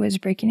nobody was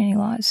breaking any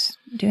laws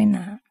doing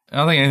that. I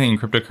don't think anything in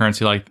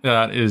cryptocurrency like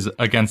that is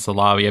against the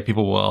law. Yeah,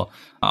 people will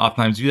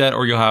oftentimes do that,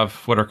 or you'll have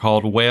what are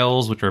called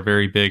whales, which are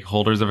very big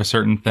holders of a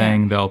certain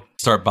thing. They'll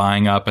start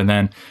buying up, and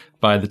then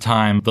by the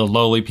time the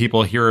lowly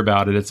people hear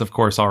about it, it's of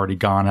course already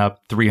gone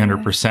up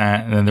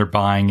 300%, and then they're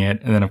buying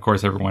it, and then of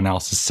course everyone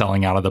else is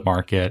selling out of the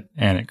market,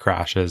 and it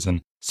crashes.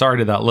 And sorry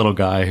to that little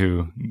guy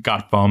who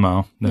got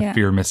FOMO, the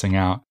fear of missing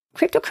out.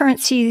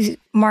 Cryptocurrency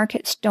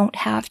markets don't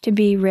have to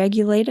be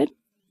regulated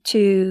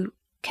to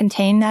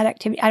contain that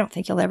activity. I don't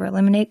think you'll ever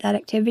eliminate that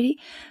activity,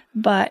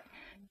 but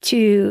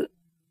to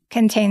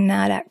contain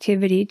that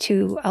activity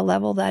to a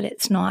level that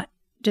it's not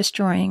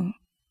destroying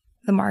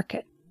the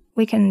market.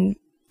 We can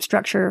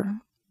structure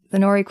the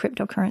Nori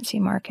cryptocurrency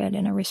market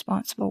in a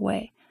responsible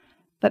way,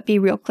 but be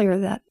real clear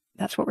that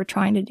that's what we're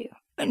trying to do.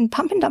 And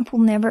pump and dump will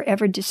never,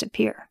 ever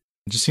disappear.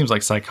 It just seems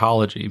like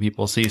psychology.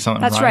 People see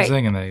something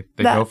rising and they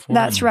go for it.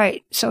 That's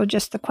right. So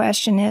just the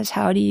question is,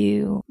 how do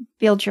you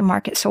build your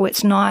market so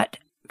it's not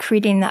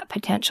creating that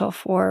potential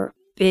for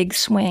big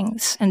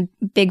swings and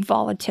big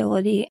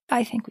volatility?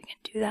 I think we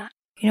can do that.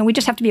 We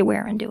just have to be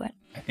aware and do it.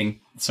 I think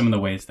some of the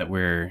ways that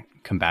we're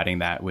combating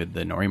that with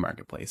the Nori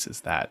marketplace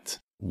is that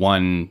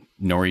one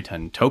Nori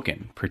ton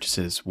token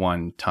purchases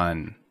 1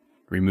 ton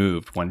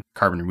removed, 1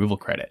 carbon removal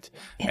credit.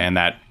 Yeah. And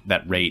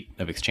that rate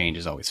of exchange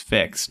is always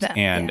fixed.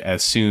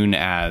 As soon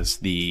as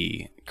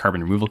the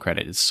carbon removal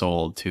credit is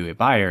sold to a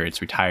buyer,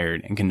 it's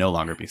retired and can no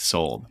longer be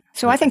sold.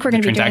 So I think we're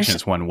going to be doing... The transaction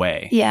is one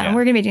way. Yeah, and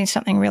we're going to be doing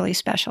something really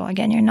special.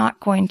 Again, you're not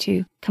going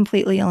to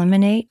completely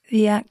eliminate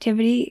the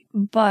activity,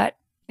 but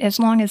as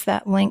long as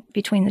that link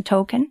between the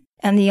token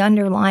and the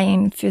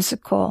underlying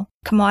physical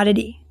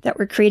commodity that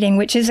we're creating,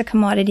 which is a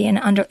commodity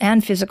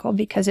and physical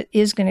because it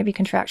is going to be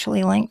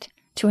contractually linked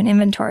to an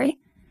inventory,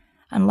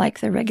 unlike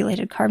the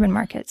regulated carbon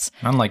markets.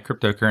 Unlike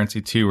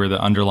cryptocurrency too, where the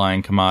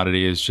underlying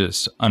commodity is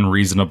just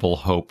unreasonable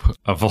hope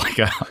of like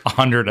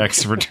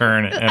 100x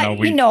return in a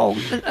week.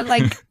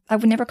 I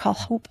would never call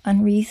hope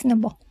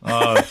unreasonable.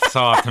 Oh, it's so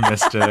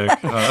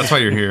optimistic. That's why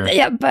you're here.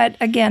 Yeah, but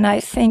again, I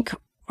think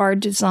our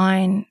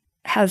design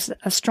has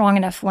a strong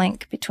enough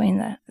link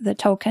between the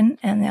token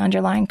and the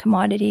underlying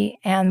commodity,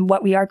 and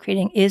what we are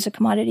creating is a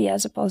commodity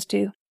as opposed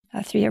to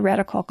a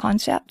theoretical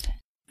concept,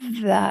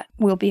 that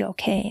will be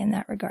okay in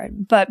that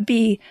regard. But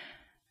be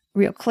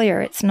real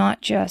clear, it's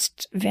not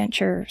just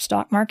venture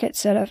stock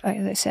markets that have,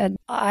 as I said,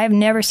 I've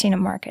never seen a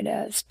market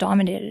as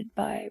dominated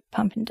by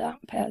pump and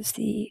dump as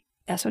the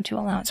SO2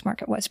 allowance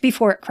market was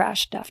before it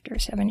crashed after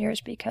 7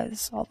 years,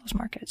 because all those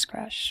markets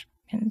crash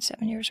in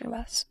 7 years or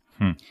less.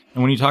 And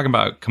when you talk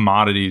about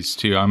commodities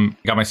too,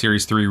 got my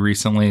Series 3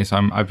 recently,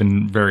 so I've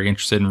been very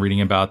interested in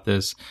reading about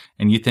this.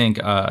 And you think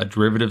a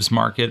derivatives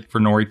market for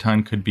Nori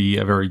ton could be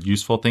a very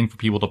useful thing for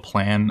people to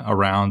plan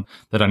around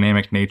the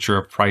dynamic nature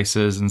of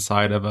prices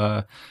inside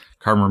of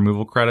carbon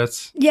removal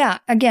credits? Yeah,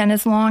 again,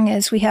 as long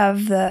as we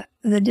have the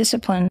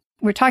discipline.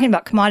 We're talking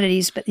about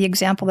commodities, but the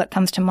example that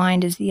comes to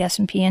mind is the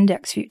S&P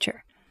index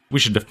future. We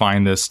should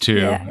define this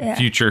too.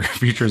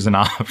 Futures and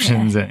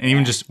options, and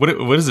even just what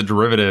is a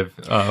derivative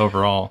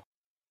overall?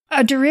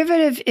 A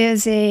derivative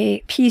is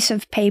a piece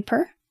of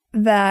paper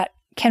that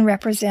can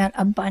represent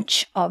a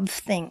bunch of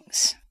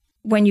things.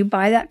 When you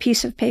buy that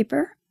piece of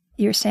paper,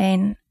 you're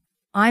saying,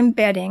 I'm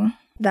betting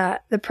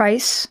that the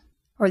price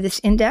or this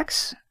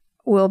index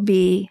will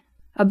be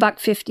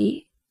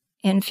 $1.50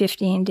 in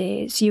 15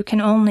 days. You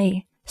can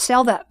only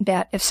sell that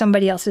bet if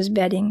somebody else is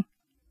betting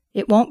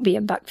it won't be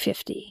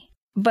 $1.50.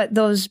 But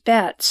those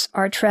bets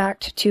are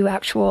tracked to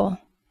actual,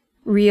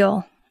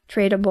 real,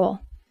 tradable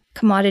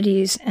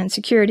commodities and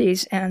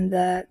securities, and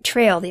the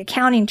trail, the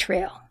accounting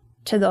trail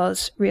to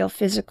those real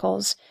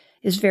physicals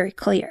is very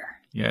clear.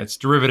 Yeah, it's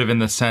derivative in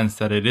the sense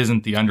that it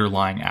isn't the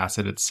underlying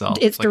asset itself.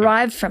 It's like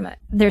derived from it.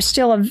 There's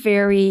still a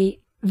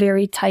very,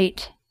 very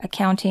tight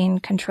accounting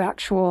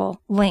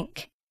contractual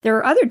link. There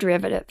are other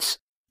derivatives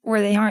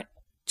where they aren't,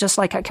 just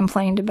like I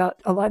complained about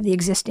a lot of the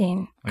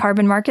existing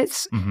carbon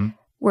markets,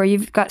 where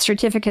you've got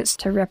certificates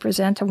to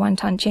represent a 1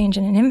 ton change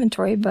in an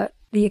inventory, but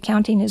the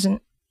accounting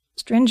isn't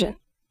stringent.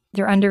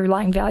 Their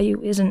underlying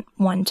value isn't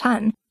 1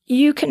 ton.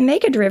 You can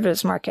make a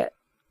derivatives market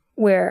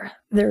where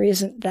there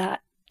isn't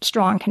that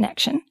strong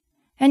connection,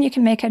 and you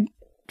can make a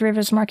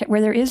derivatives market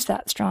where there is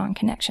that strong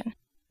connection.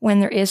 When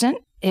there isn't,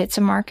 it's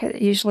a market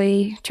that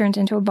usually turns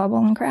into a bubble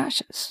and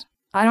crashes.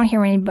 I don't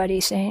hear anybody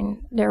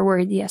saying they're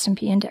worried the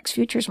S&P index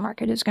futures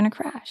market is going to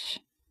crash.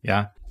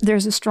 Yeah.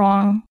 There's a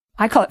strong,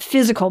 I call it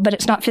physical, but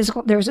it's not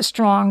physical. There's a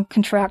strong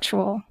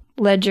contractual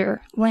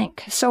ledger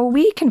link. So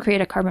we can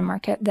create a carbon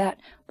market that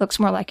looks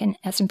more like an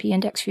S&P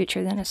index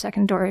future than a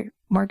secondary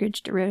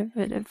mortgage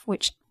derivative,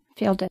 which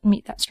failed to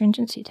meet that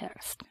stringency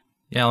test.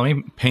 Yeah, let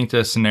me paint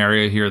a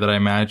scenario here that I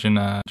imagine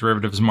a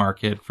derivatives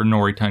market for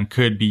Norrie ton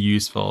could be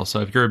useful.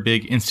 So if you're a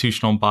big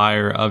institutional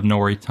buyer of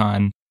Norrie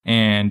ton,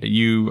 and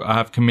you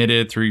have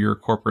committed through your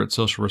corporate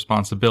social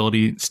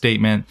responsibility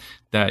statement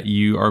that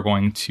you are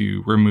going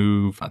to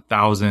remove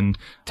 1,000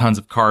 tons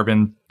of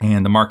carbon,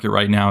 and the market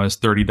right now is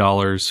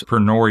 $30 per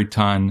Norrie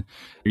ton.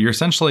 You're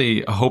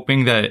essentially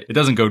hoping that it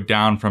doesn't go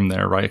down from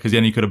there, right? Because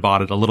then you could have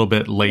bought it a little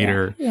bit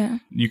later. Yeah.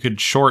 You could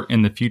short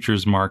in the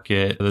futures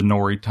market the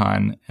Norrie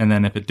ton, and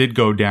then if it did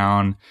go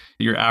down,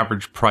 your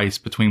average price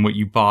between what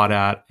you bought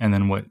at and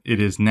then what it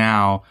is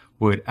now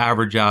would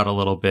average out a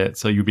little bit.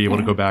 So you'd be able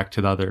to go back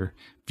to the other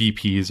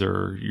VPs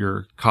or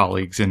your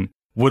colleagues and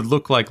would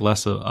look like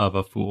less of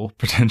a fool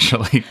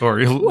potentially,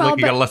 or like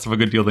you got less of a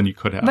good deal than you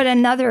could have. But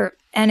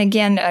and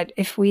again,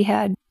 if we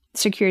had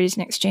Securities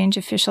and Exchange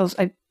officials,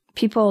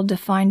 people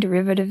define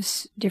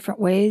derivatives different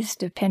ways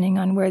depending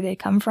on where they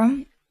come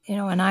from.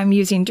 And I'm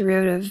using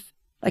derivative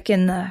like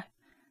in the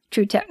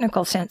true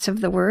technical sense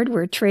of the word.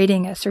 We're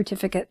trading a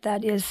certificate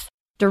that is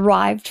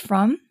derived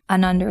from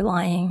an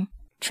underlying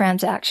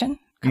transaction.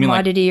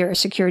 Commodity or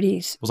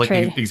securities was like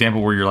trade. The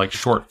example where you're like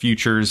short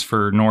futures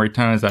for Norrie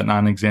ton. Is that not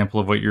an example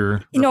of what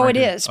you're No, it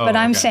is. But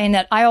I'm saying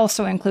that I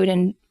also include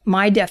in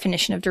my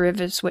definition of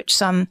derivatives, which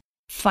some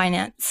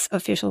finance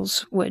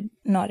officials would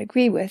not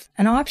agree with,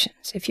 and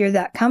options. If you're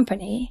that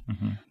company,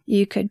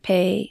 you could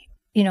pay,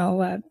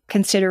 a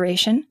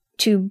consideration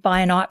to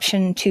buy an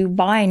option to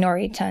buy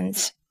Norrie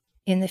tons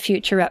in the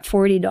future at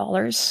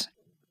 $40.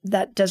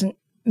 That doesn't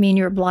mean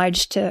you're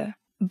obliged to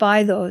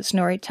buy those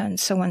Norrie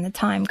tons. So when the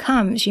time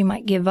comes, you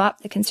might give up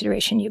the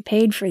consideration you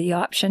paid for the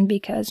option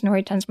because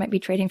Norrie tons might be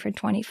trading for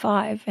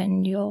 25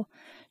 and you'll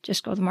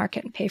just go to the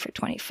market and pay for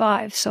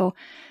 25. So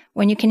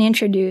when you can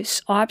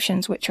introduce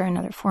options, which are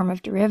another form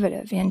of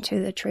derivative,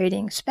 into the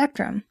trading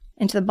spectrum,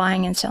 into the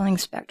buying and selling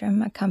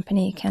spectrum, a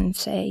company can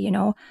say,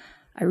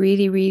 I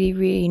really, really,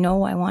 really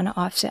know I want to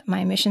offset my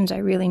emissions. I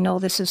really know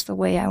this is the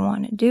way I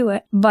want to do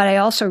it. But I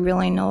also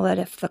really know that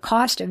if the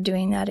cost of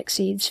doing that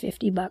exceeds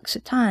 $50 a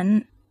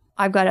ton,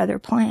 I've got other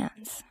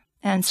plans.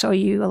 And so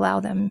you allow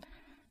them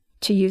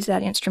to use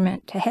that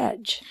instrument to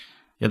hedge.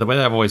 Yeah, the way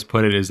that I've always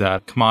put it is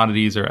that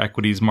commodities or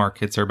equities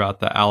markets are about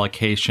the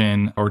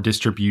allocation or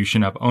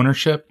distribution of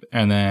ownership,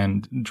 and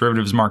then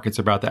derivatives markets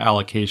are about the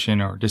allocation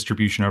or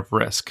distribution of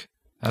risk.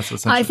 That's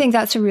essentially. I think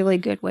that's a really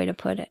good way to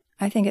put it.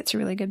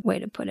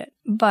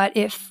 But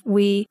if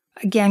we,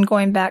 again,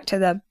 going back to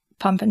the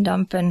pump and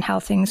dump and how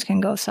things can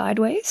go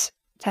sideways,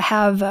 to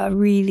have a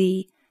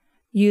really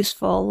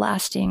useful,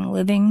 lasting,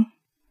 living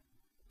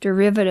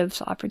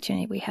derivatives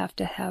opportunity, we have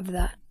to have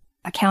that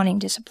accounting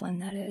discipline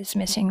that is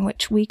missing,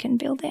 which we can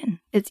build in.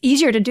 It's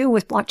easier to do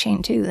with blockchain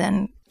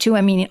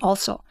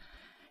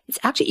it's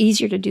actually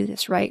easier to do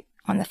this right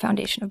on the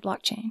foundation of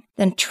blockchain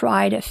than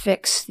try to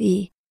fix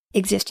the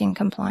existing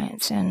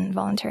compliance and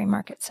voluntary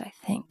markets, I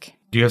think.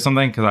 Do you have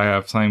something? Because I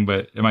have something,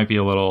 but it might be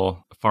a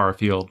little far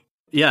afield.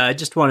 Yeah, I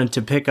just wanted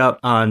to pick up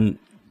on,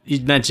 you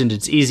mentioned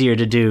it's easier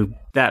to do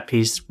that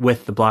piece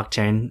with the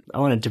blockchain. I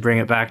wanted to bring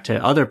it back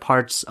to other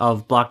parts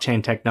of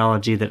blockchain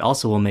technology that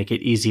also will make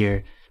it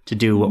easier to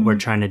do what we're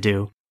trying to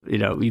do.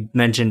 You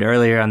mentioned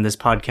earlier on this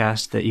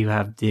podcast that you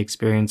have the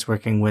experience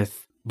working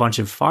with a bunch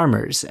of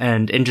farmers.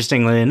 And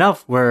interestingly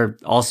enough, we're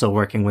also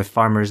working with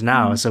farmers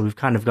now. So we've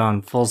kind of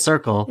gone full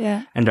circle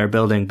and are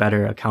building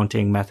better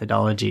accounting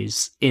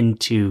methodologies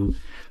into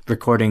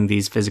recording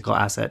these physical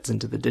assets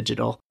into the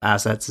digital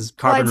assets as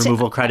carbon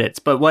removal credits.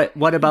 But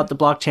what about the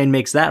blockchain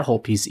makes that whole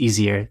piece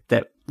easier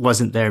that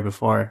wasn't there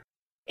before?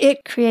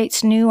 It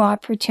creates new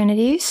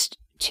opportunities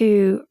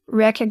to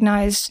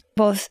recognize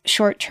both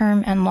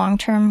short-term and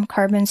long-term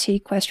carbon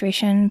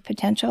sequestration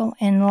potential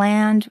in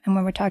land. And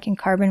when we're talking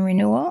carbon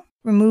removal,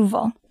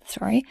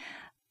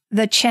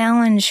 the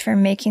challenge for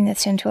making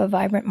this into a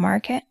vibrant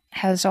market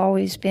has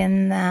always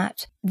been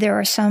that there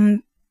are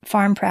some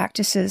farm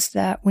practices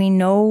that we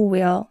know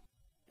will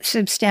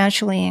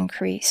substantially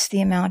increase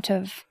the amount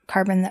of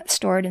carbon that's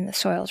stored in the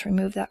soils,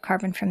 remove that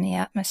carbon from the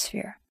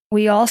atmosphere.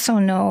 We also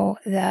know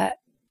that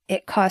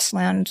it costs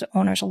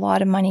landowners a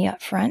lot of money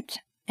up front,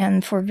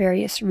 and for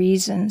various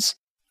reasons.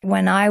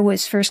 When I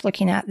was first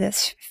looking at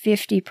this,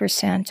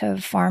 50%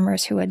 of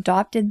farmers who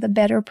adopted the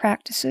better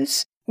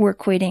practices were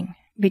quitting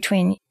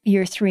between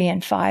year 3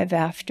 and 5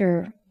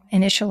 after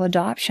initial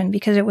adoption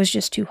because it was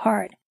just too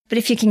hard. But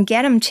if you can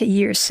get them to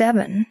year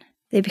 7,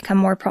 they become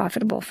more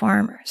profitable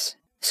farmers.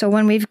 So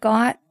when we've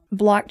got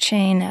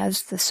blockchain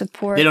as the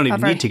support, they don't even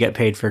need to get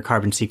paid for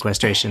carbon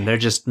sequestration. They're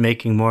just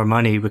making more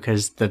money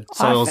because the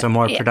soils are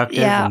more productive.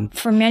 Yeah,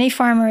 for many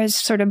farmers,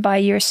 sort of by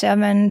year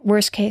 7,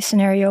 worst case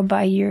scenario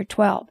by year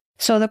 12.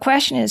 So the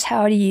question is,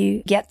 how do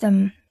you get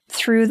them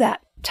through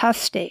that tough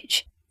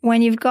stage?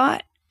 When you've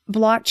got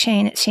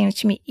blockchain, it seems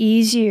to me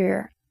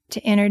easier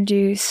to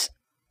introduce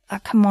a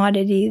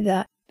commodity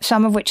that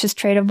some of which is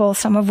tradable,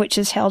 some of which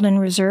is held in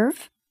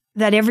reserve,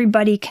 that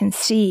everybody can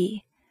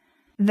see,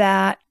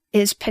 that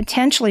is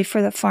potentially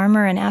for the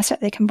farmer an asset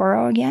they can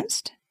borrow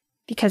against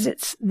because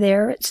it's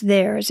there, it's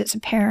theirs, it's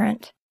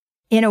apparent,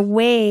 in a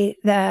way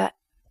that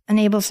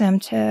enables them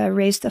to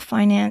raise the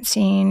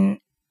financing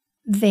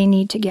they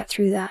need to get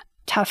through that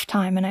tough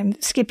time. And I'm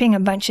skipping a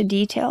bunch of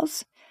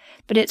details,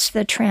 but it's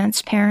the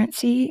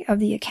transparency of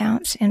the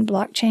accounts in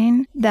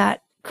blockchain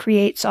that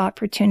creates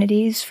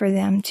opportunities for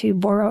them to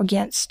borrow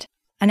against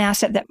an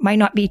asset that might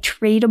not be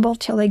tradable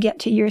till they get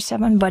to year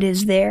 7, but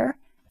is there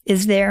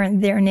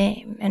in their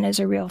name and is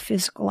a real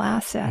physical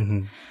asset.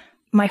 Mm-hmm.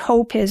 My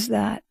hope is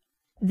that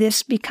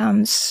this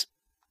becomes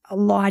a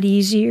lot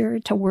easier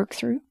to work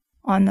through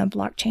on the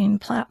blockchain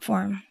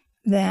platform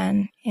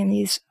than in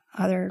these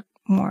other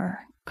more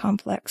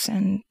complex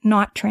and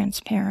not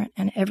transparent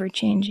and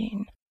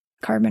ever-changing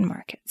carbon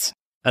markets.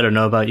 I don't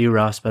know about you,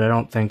 Ross, but I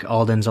don't think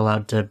Alden's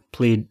allowed to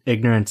plead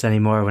ignorance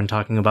anymore when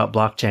talking about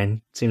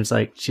blockchain. Seems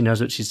like she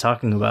knows what she's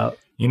talking about.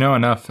 You know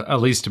enough,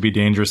 at least, to be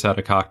dangerous at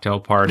a cocktail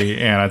party,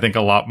 and I think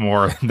a lot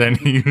more than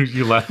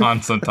you let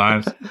on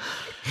sometimes.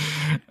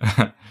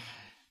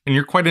 And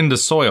you're quite into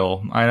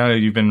soil. I know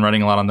you've been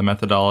writing a lot on the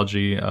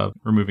methodology of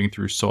removing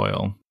through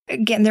soil.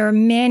 Again, there are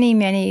many,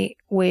 many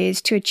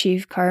ways to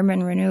achieve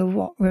carbon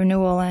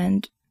renewal,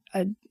 and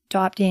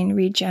adopting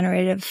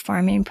regenerative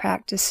farming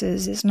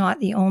practices is not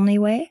the only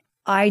way.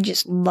 I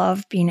just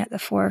love being at the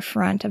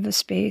forefront of a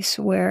space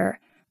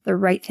where the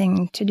right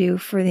thing to do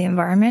for the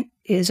environment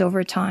is,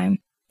 over time,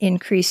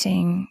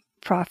 increasing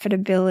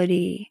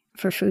profitability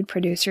for food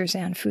producers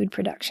and food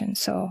production.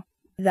 So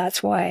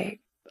that's why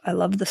I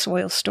love the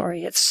soil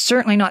story. It's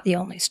certainly not the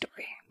only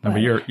story. No,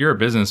 but you're a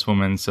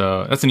businesswoman,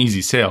 so that's an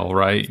easy sale,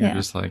 right? You're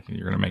just like,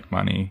 you're going to make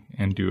money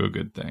and do a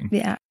good thing.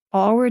 Yeah.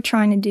 All we're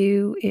trying to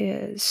do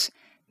is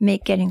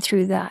make getting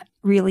through that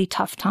really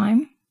tough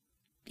time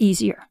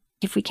easier.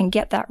 If we can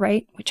get that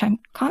right, which I'm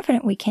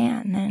confident we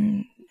can,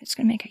 then it's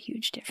going to make a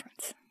huge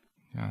difference.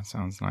 Yeah,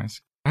 sounds nice.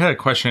 I had a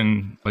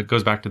question that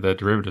goes back to the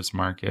derivatives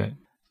market.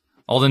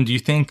 Alden, do you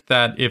think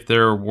that if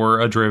there were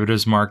a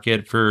derivatives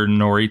market for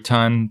Nori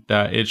ton,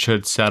 that it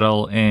should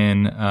settle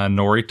in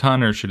Nori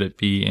ton, or should it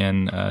be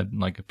in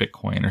like a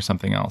Bitcoin or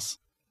something else?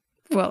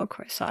 Well, of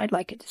course, I'd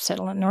like it to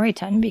settle in Nori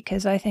ton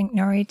because I think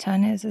Nori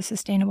ton is a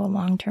sustainable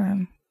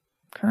long-term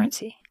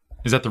currency.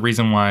 Is that the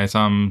reason why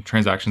some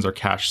transactions are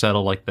cash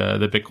settled, like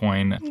the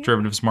Bitcoin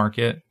derivatives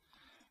market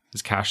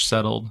is cash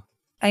settled?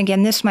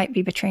 Again, this might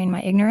be betraying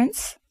my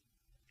ignorance.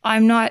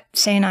 I'm not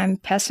saying I'm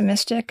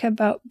pessimistic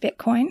about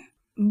Bitcoin,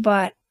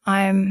 but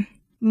I'm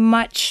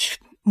much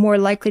more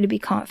likely to be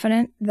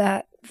confident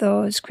that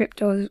those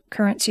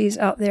cryptocurrencies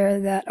out there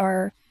that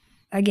are,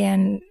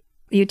 again,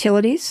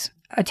 utilities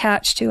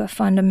attached to a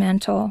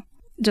fundamental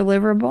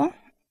deliverable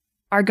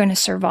are going to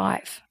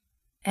survive.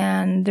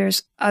 And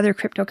there's other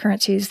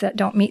cryptocurrencies that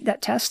don't meet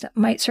that test that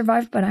might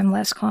survive, but I'm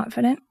less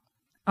confident.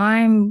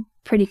 I'm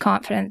pretty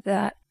confident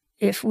that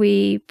if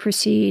we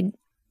proceed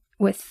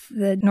with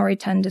the Nori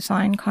ton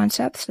design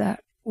concepts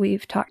that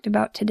we've talked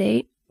about to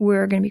date,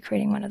 we're going to be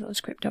creating one of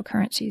those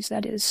cryptocurrencies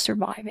that is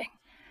surviving.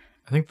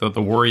 I think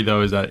the worry,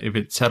 though, is that if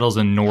it settles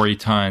in Nori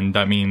ton,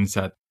 that means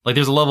that like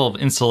there's a level of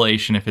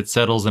insulation if it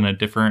settles in a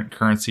different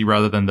currency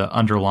rather than the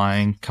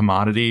underlying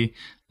commodity.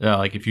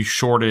 Like if you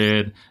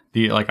shorted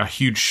like a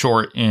huge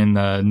short in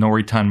the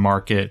Nori ton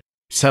market,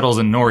 settles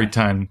in Nori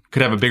ton,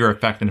 could have a bigger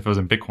effect than if it was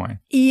in Bitcoin.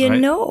 You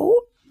know,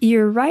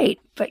 you're right.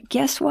 But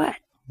guess what?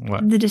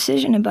 What? The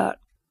decision about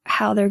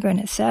how they're going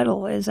to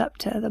settle is up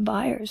to the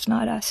buyers,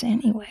 not us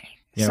anyway.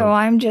 Yeah. So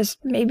I'm just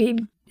maybe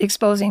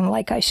exposing,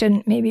 like I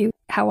shouldn't, maybe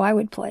how I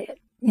would play it.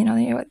 You know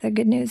what the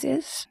good news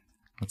is?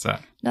 What's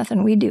that?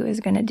 Nothing we do is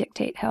going to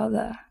dictate how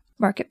the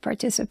market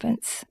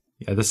participants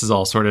Yeah, this is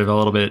all sort of a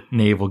little bit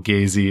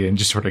navel-gazy and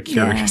just sort of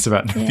curious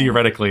about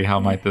theoretically how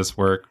might this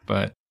work.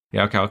 But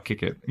yeah, okay, I'll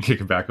kick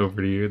it back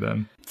over to you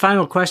then.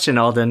 Final question,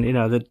 Alden.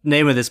 The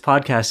name of this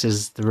podcast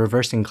is the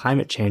Reversing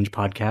Climate Change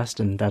Podcast,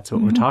 and that's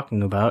what we're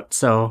talking about.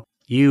 So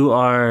you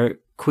are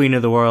queen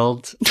of the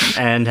world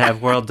and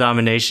have world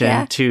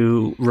domination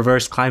to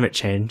reverse climate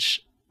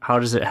change. How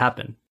does it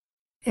happen?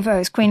 If I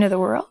was queen of the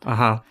world?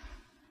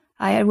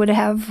 I would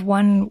have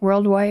one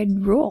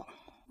worldwide rule,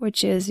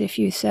 which is if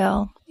you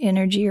sell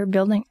energy or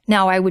building.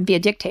 Now, I would be a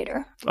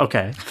dictator.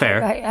 Okay,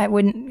 fair. I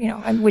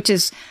wouldn't, which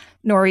is,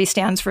 Nori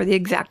stands for the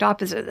exact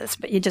opposite of this,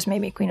 but you just made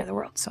me queen of the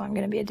world, so I'm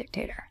going to be a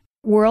dictator.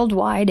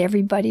 Worldwide,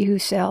 everybody who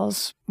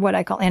sells what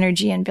I call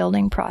energy and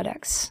building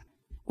products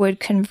would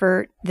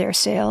convert their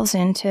sales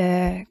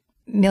into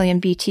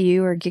million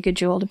BTU or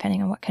gigajoule,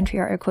 depending on what country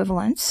are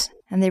equivalents.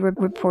 And they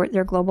would report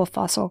their global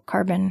fossil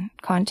carbon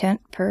content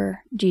per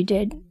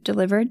GJ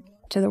delivered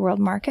to the world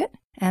market.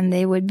 And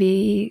they would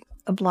be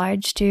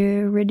obliged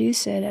to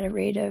reduce it at a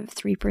rate of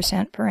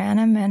 3% per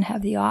annum and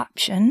have the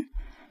option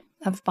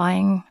of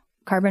buying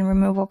carbon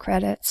removal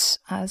credits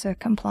as a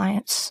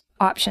compliance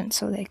option,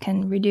 so they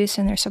can reduce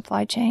in their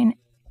supply chain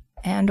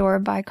and or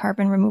buy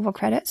carbon removal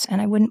credits.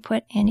 And I wouldn't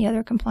put any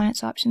other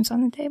compliance options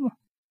on the table.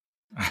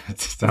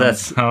 That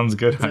sounds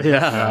good.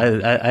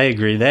 Yeah, I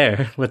agree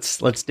there. Let's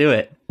do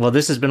it. Well,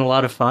 this has been a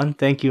lot of fun.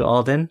 Thank you,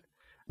 Alden.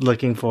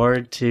 Looking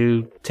forward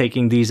to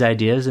taking these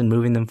ideas and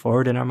moving them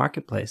forward in our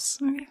marketplace.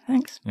 Okay,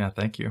 thanks. Yeah,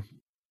 thank you.